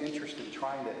someone that's interested in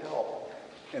trying to help,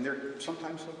 and they're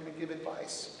sometimes looking to give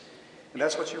advice. And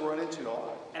that's what you run into a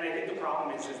lot. And I think the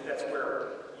problem is that's where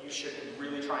you should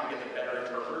really try and get the better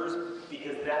interpreters,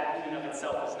 because that in and of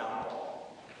itself is not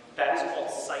all. That is called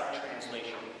sight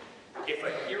translation. If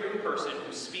a hearing person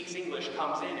who speaks English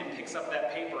comes in and picks up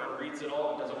that paper and reads it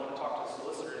all and doesn't want to talk to the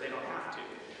solicitor, they don't have to.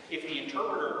 If the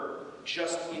interpreter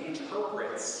just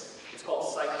interprets, it's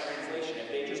called sight translation. If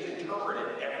they just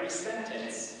interpreted every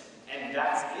sentence and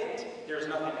that's it, there's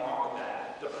nothing wrong with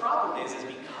that. The problem is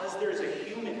because there's a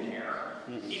human error,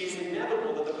 it is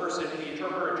inevitable that the person, the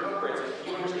interpreter interprets,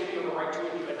 you understand you have a right to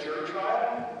a jury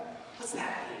trial? What's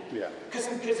that mean? Yeah. Because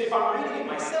if I'm reading it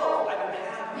myself, I don't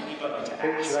have anybody to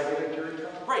ask. Should I get a jury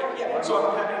trial? Right, yeah, so I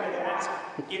don't have anybody to ask.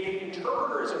 If the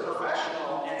interpreter is a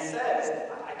professional and says,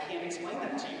 I can't explain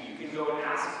that to you, you can go and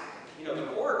ask, the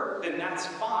court, then that's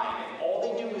fine. If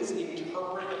all they do is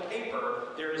interpret the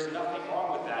paper, there is nothing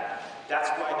wrong with that. That's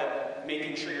why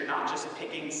making sure you're not just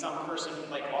picking some person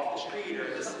like off the street or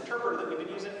this interpreter that we've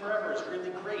been using forever is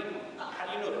really great. How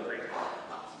do you know they're great?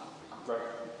 Right.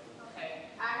 Okay,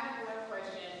 I have one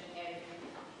question, and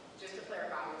just to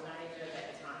clarify, I was not a judge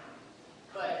at the time,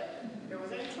 but there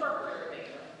was an interpreter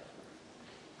there.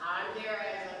 I'm there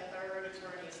as a third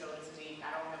attorney, so to speak.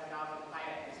 I don't have a dog in the fight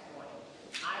at this point.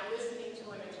 I'm listening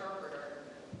to an interpreter.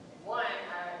 One,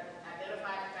 I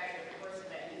identified the fact that the person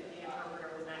that needed the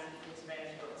interpreter was not speaking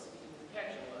Spanish but was speaking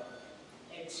Quechua.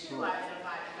 And Two, I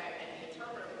identified the fact that the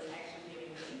interpreter was actually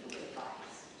giving legal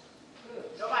advice.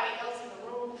 Nobody else in the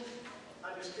room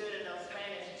understood enough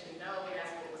Spanish to know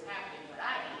that's what was happening, but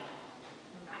I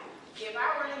did. If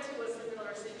I run into a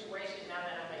similar situation now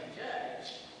that I'm a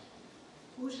judge,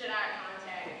 who should I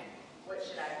contact? What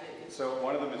should I do? So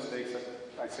one of the mistakes,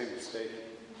 I say mistake,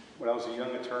 when I was a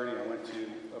young attorney, I went to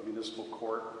a municipal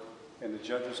court, and the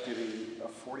judge was giving a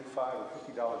 $45 or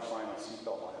 $50 fine on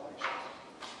seatbelt violations.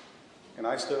 And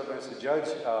I stood up and I said, Judge,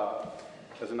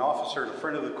 as an officer and a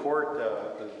friend of the court,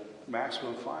 the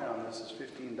maximum fine on this is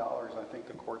 $15. I think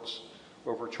the court's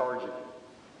overcharging.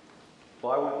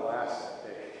 Well, I went last that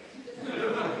day.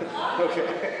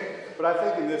 Okay. But I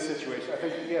think in this situation, I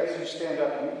think, yes, you stand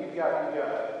up and you've got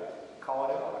to call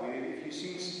it out. I mean, if you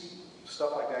see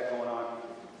stuff like that going on,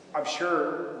 I'm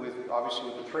sure obviously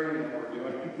with the training that we're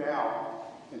doing now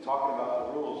and talking about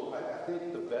the rules, I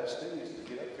think the best thing is to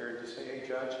get up there and just say, hey,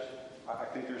 Judge, I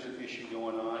think there's an issue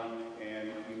going on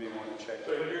and you may want to check it.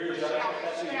 So you're the judge?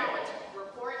 Challenge,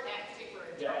 report that particular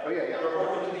Yeah. Oh, yeah.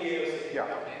 Report it to the AOC. Yeah.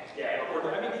 Okay. Yeah,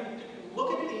 report it. I mean,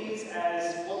 look at these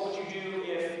as what would you do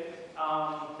if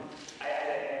I had a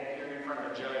hearing in front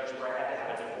of a judge where I had to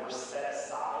have a divorce set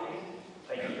aside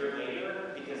a year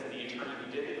later because the attorney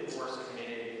who did the divorce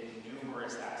committed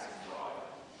numerous acts of fraud.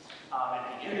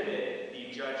 At the end of it, the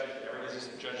judge,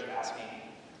 the judge asked me,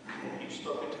 have you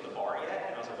spoken to the bar yet?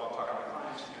 And I was like, well, I'm talking to my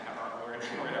client. We're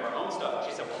going to have our own stuff.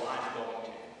 She said, well, I'm going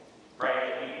to.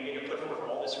 Right? You need to put forth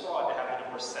all this fraud to have the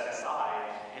divorce set aside.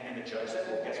 And then the judge said,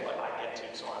 well, guess what? I get to,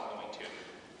 so I'm going to.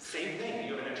 Same thing.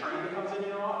 You have an attorney that comes in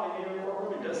your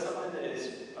courtroom and does something that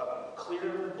is a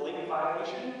clear, blatant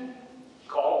violation,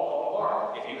 call the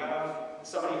bar. If you have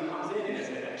somebody who comes in and is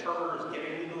an interpreter who's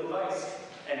giving legal advice,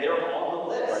 and they're on the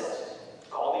list,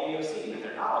 call the AOC. If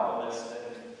they're not on the list, then...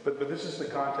 But this is the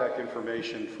contact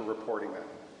information for reporting that.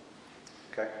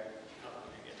 Okay?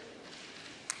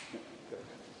 Yeah, good.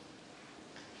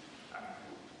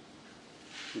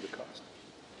 The cost.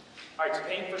 All right, so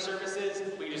paying for services,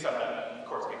 we just have the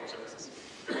courts paying for services.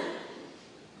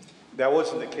 That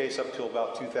wasn't the case up till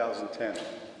about 2010.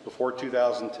 Before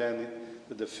 2010,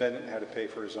 the defendant had to pay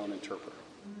for his own interpreter.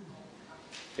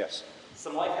 Yes.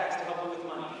 Some life hacks to help you with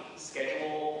money.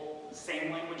 Schedule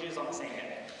same languages on the same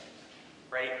day.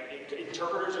 Right?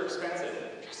 Interpreters are expensive.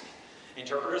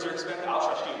 Interpreters are expensive. I'll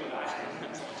trust you, but I'm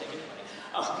not taking money.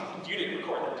 You didn't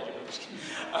record that, did you?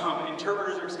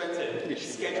 Interpreters are expensive.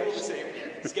 Schedule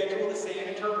the same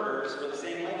interpreters for the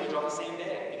same language on the same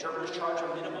day. Interpreters charge a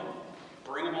minimum.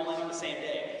 Bring them all in on the same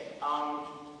day.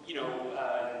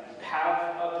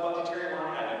 Have a budgetary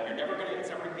line item. It's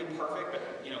never going to be perfect, but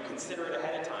consider it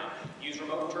ahead of time. Use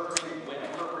remote interpreting when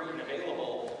appropriate and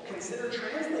available. Consider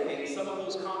translating some of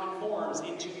those common forms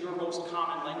into your most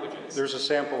common languages. There's a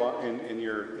sample in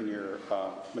your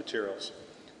materials.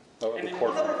 And then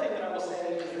one other thing that I will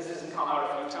say, because this has come out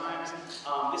a few times,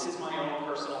 this is my own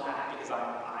personal hack because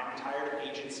I'm tired of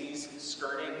agencies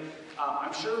skirting.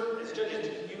 I'm sure as judges,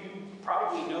 you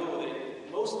probably know that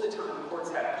most of the time courts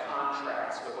have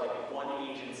contracts with like one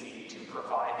agency to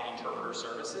provide the interpreter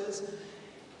services.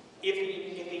 If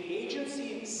the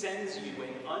agency sends you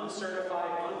an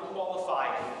uncertified,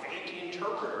 unqualified, fake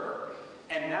interpreter,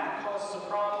 and that causes a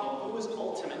problem, who is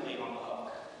ultimately on the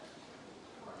hook?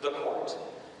 The court.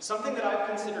 Something that I've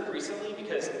considered recently,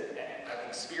 because I've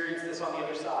experienced this on the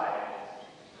other side,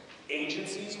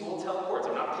 agencies will tell courts,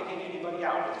 I'm not picking anybody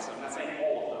out, I'm not saying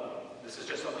all of them, this is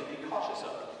just something to be cautious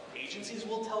of. Agencies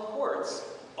will tell courts,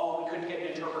 oh, we couldn't get an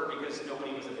interpreter because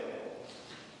nobody was available.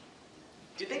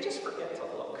 Did they just forget to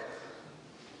look?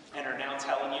 And are now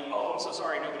telling you, oh, I'm so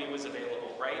sorry, nobody was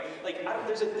available, right? Like,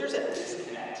 there's a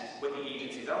disconnect with the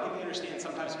agencies. I don't think they understand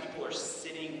sometimes people are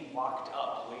sitting locked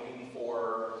up waiting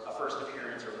for a first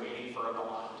appearance or waiting for a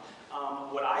bond.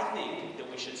 What I think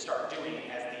that we should start doing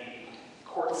as the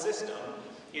court system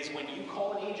is when you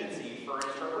call an agency for an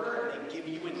interpreter and they give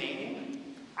you a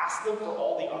name, ask them for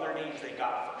all the other names they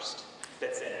got first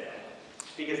that said it.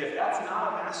 Because if that's not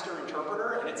a master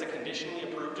interpreter and it's a conditionally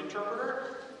approved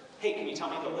interpreter, hey, can you tell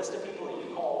me the list of people that you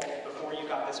called before you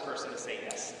got this person to say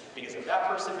yes? Because if that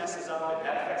person messes up and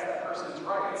that affects that person's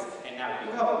rights, and now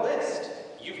you have a list,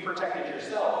 you've protected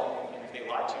yourself. And if they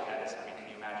lied to you, that is, can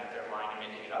you imagine if they're lying and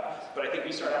making it up? But I think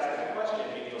we start asking that question,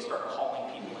 maybe you'll start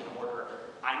calling people in order.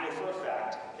 I know for a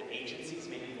fact that agencies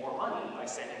make more money by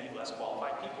sending you less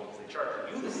qualified people because they charge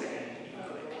you the same, even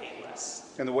though they pay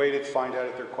less. And the way to find out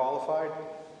if they're qualified,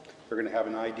 they're going to have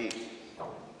an ID.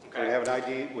 They're going to have an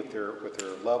ID with their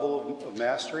level of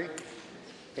mastery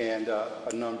and a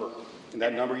number. And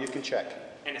that number you can check.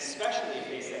 And especially if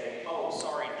they say, oh,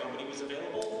 sorry, nobody was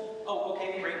available. Oh,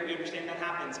 okay, great, we understand that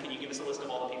happens. Can you give us a list of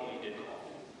all the people you did call?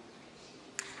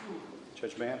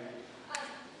 Judge Mann?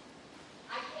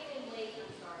 I came in late,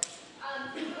 I'm sorry.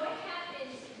 What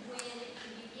happens when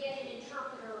you get an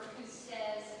interpreter who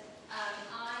says,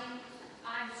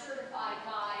 I'm certified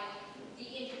by the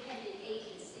independent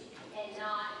agency and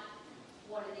not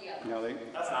one of the others? No,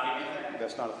 That's not even a thing.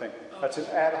 that's not a thing. That's an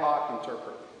ad hoc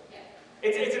interpreter.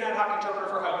 It's an ad hoc interpreter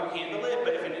for how you handle it,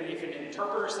 but if an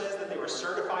interpreter says that they were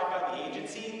certified by the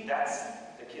agency, that's,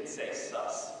 the kids say,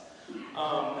 sus.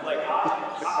 Like,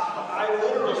 I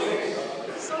literally,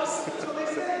 sus, that's what they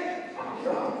say.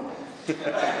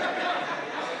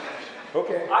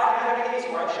 Okay. I had a case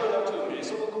where I showed up to a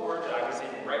municipal court that I was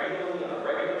in regularly, on a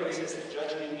regular basis. The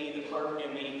judge knew me, the clerk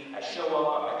knew me. I show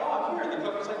up, I'm like, oh, I'm here. And the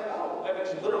clerk was like, oh, I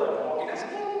was literally walking. I said,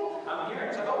 yeah, I'm here.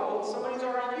 It's like, oh, well, somebody's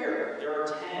already here. There are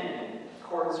 10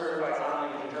 court-certified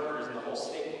sign language interpreters in the whole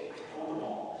state. I told them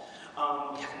all.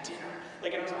 We had dinner.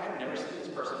 Like, and I was like, I've never seen this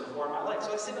person before in my life.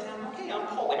 So I sit down, okay, I'm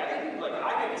Paul. Like,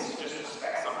 I didn't just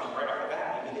suspect something right off the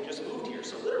bat. Maybe they just moved here.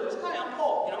 So literally, I was like, hi, I'm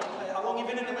Paul. You know, how long you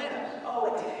been in Atlanta?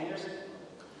 Oh, like 10 years.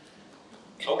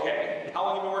 Okay. How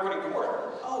long have you been working in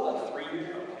court? Oh, like 3 years.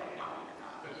 Okay, no,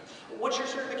 you're not. What's your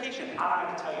certification? I don't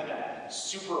have to tell you that.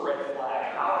 Super red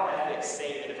flag. Our ethics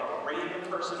say that if a random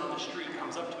person on the street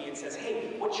comes up to me and says,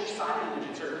 hey, what's your sign language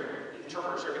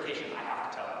interpreter certification? I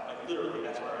have to tell them. Like, literally,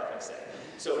 that's what our ethics say.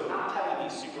 So not telling me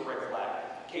super red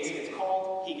flag. Case gets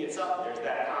called, he gets up, there's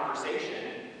that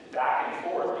conversation back and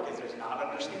forth because there's not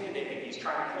understanding and he's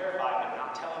trying to clarify but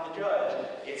not telling the judge.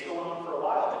 It's going on for a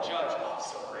while. The judge, oh,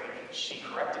 so great. She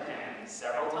corrected him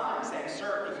several times saying,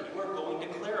 sir, if you are going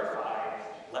to clarify,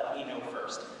 let me know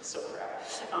first. So crap.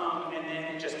 And then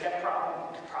it just kept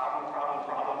problem.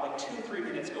 Like 2-3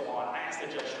 minutes go on. I ask the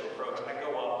judge to approach. I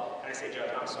go up and I say,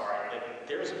 Judge, I'm sorry. Like,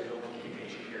 there's no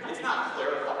communication here. It's not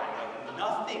clarifying. Like,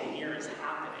 nothing here is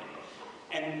happening.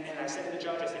 And I said to the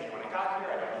judge, I said, when I got here,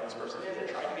 I don't know who this person is.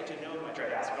 I tried to get to know him. I tried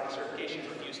to ask about his certification. He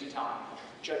refused to tell me.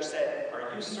 The judge said,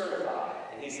 are you certified?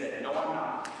 And he said, no, I'm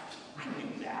not. I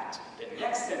knew that. The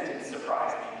next sentence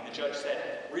surprised me. The judge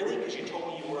said, really? Because you told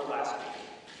me you were last week.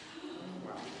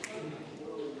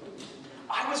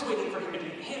 I was waiting for him to be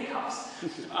in handcuffs.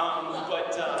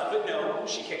 But no,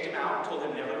 she kicked him out, told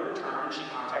him never to return. She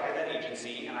contacted that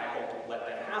agency, and I hope to let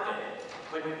them have it.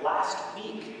 But last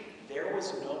week, there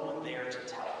was no one there to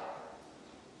tell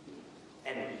her.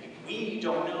 And we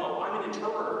don't know. I'm an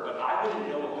interpreter, but I wouldn't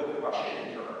know a good Russian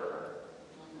interpreter.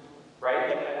 Right?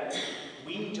 Like,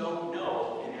 we don't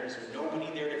know, and there's nobody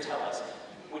there to tell us.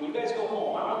 When you guys go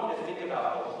home, I want you to think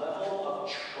about the level of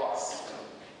trust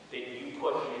that you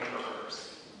put in interpreters.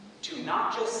 To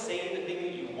not just say the thing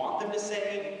that you want them to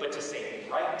say, but to say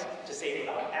it right, to say it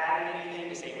without adding anything,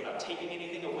 to say it without taking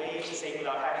anything away, to say it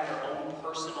without having their own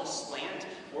personal slant.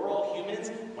 We're all humans.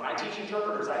 When I teach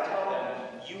interpreters, I tell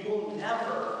them, you will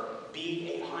never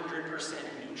be 100%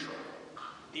 neutral.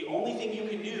 The only thing you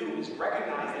can do is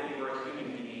recognize that you are a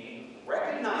human being,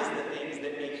 recognize the things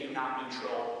that make you not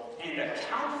neutral, and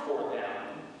account for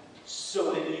them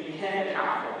so that you can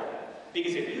account for them.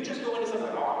 Because if you just go into something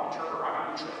like, oh, I'm an interpreter,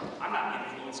 I'm neutral, I'm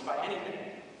not influenced by anything,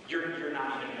 you're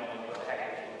not even knowing what the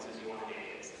heck influences you on a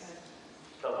daily basis.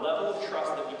 The level of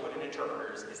trust that we put in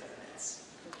interpreters is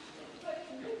immense. But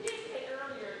you did say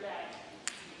earlier that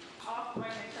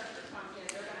when an interpreter comes in,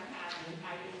 they're going to have an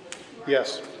ID with the QR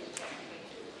Yes. code.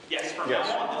 Yes, from now on,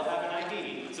 they'll have an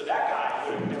ID. So that guy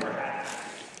would have never had an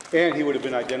ID. And he would have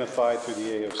been identified through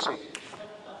the AOC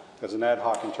as an ad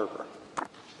hoc interpreter.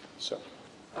 So,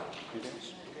 anything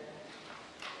else?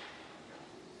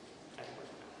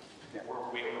 Yeah.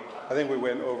 I think we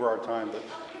went over our time, but.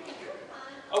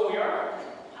 Oh, we are?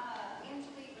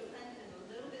 Angelique was sending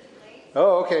a little bit late.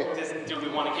 Oh, okay. Do we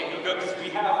want to keep it good? Because we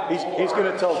have. He's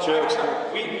going to tell jokes.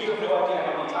 We have no idea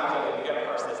how many times we got to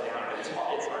parse this down, but it's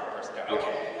hard to parse it down.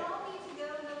 Okay. Y'all need to go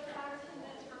another 5 or 10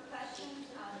 minutes for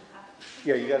questions.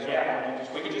 Yeah, you guys.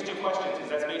 Yeah, we can just do questions because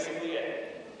that's basically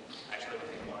it. Actually, we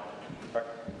can one. All right.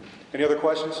 Any other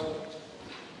questions?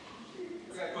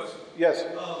 I got a question. Yes.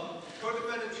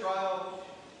 Codependent trial,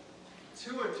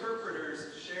 2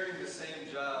 interpreters sharing the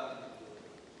same job,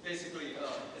 basically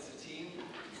as a team.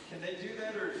 Can they do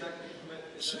that, or is that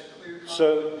clear?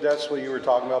 So that's what you were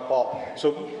talking about, Paul.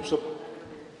 So.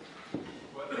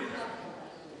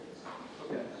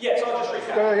 Yeah, so I'll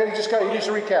just recap. You just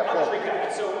recap. I'll just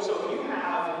recap. So if you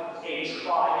have a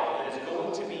trial that is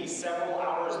going to be several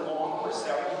hours long or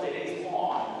several days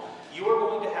long, you are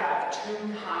going to have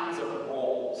 2 kinds of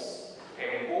roles.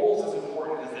 Okay, roles is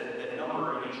important because the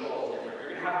number in each role is different. You're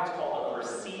going to have what's called a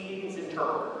proceedings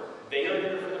interpreter. They are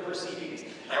there for the proceedings.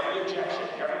 Every objection,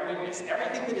 every witness,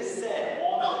 everything that is said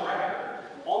on the record.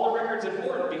 On the record's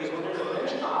important because when there's a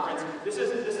bench conference, this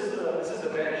is the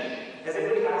bench. Has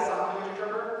anybody had a sign language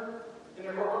interpreter in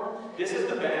their courtroom? This is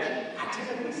the bench. I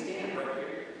typically stand right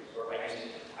here. Or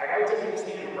I would typically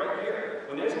stand right here.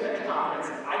 When there's a bench conference,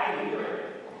 I can hear it.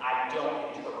 I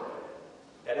don't interpret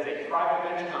it. That is a private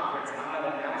bench conference, and I'm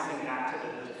not announcing that to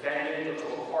the defendant or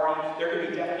to a party. There could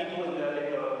be deaf people in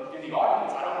the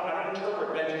audience. I don't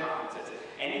interpret bench conferences.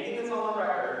 Anything that's on the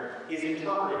record is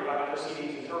interpreted by the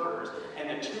proceedings interpreters, and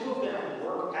the two of them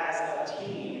work as a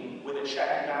team with a check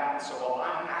and balance. So while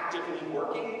I'm actively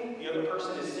working, the other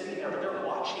person is sitting there, but they're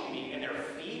watching me and they're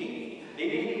feeding me. They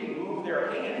didn't even move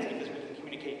their hands because we can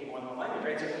communicate in more than one language,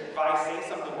 right? So if I say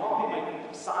something wrong, they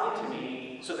might sign to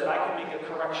me so that I can make a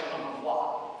correction on the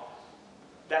fly.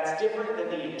 That's different than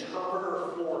the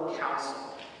interpreter for counsel.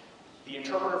 The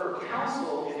interpreter for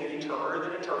counsel is the interpreter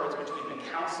that interprets between the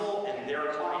counsel and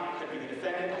their client. It could be the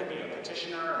defendant, it could be a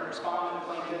petitioner, a respondent, a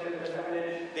plaintiff, and the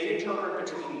defendant. They interpret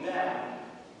between them.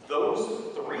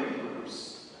 Those three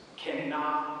groups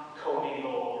cannot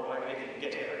commingle, or like they can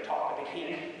get together and talk, but they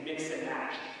can't mix and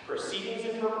match. Proceedings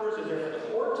interpreters are there for the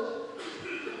court.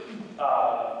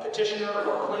 Petitioner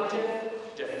or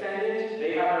plaintiff, defendant,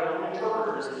 they have their own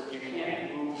interpreters. You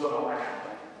can't move them around.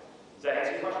 Does that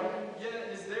answer your question?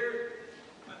 Yeah, is there,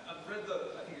 I've read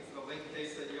I think it's the link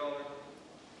case that y'all are,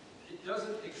 it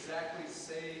doesn't exactly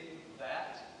say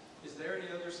that. Is there any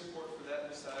other support for that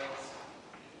besides,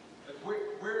 like,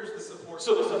 where's the support?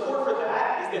 So the support for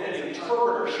that is that an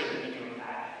interpreter shouldn't be doing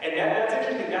that. And that's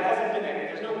interesting, that hasn't been,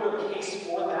 there's no real case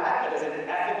for that, but as an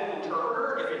ethical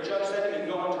interpreter, if a judge said to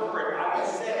me, go interpret, I would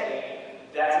say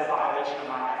that's a violation of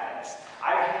my ethics.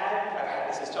 I've had,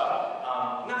 this is tough,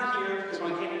 not here, because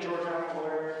when I came to Georgia, I'm a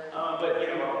lawyer, but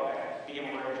I became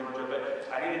a lawyer in Georgia, but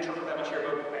I didn't interpret that much here,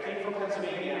 but I came from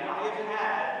Pennsylvania, and I have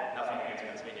had, nothing against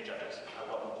Pennsylvania judges,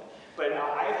 I love them, but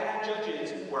I've had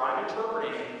judges where I'm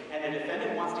interpreting, and the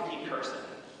defendant wants to keep cursing.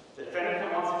 The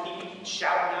defendant wants to keep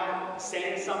shouting out,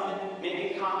 saying something,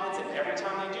 making comments, and every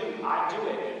time they do, I do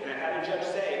it. And I've had a judge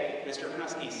say, Mr.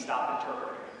 Panusky, stop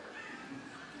interpreting.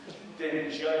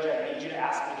 Then, Judge, I need you to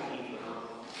ask me to leave the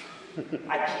room.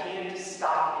 I can't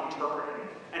stop interpreting.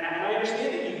 And I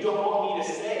understand that you don't want me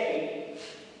to say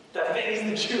the things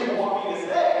that you don't want me to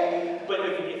say, but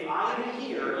if I'm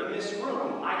here in this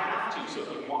room, I have to. So if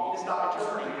you want me to stop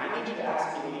interpreting, I need you to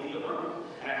ask me to leave the room.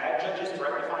 And I've had judges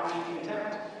threaten to find me in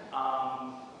contempt.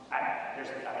 I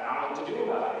don't know what to do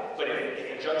about it. But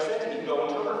if a judge said to me, go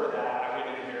interpret for that, I would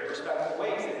in a very respectful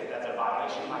way say that that's a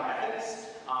violation of my ethics.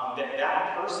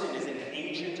 That person is an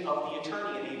agent of the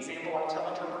attorney. And the example I tell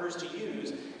interpreters to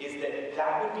use is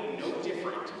that would be no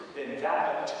different than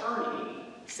that attorney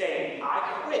saying,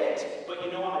 I quit, but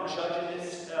you know I'm a judge in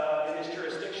this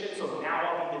jurisdiction, so now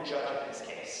I'll be the judge in this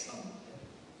case.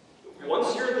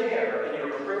 Once you're there and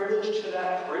you're privileged to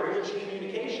that privileged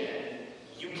communication,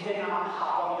 you cannot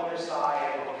hop on the other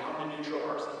side or become a neutral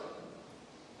person.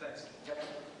 Thanks. Okay.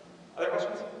 Other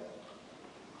questions?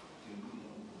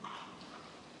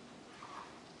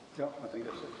 Yeah, I think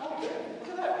that's it. Oh, good. Look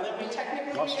at that. Well, then we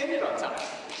technically Awesome. ended on time.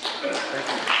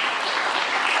 Thank you.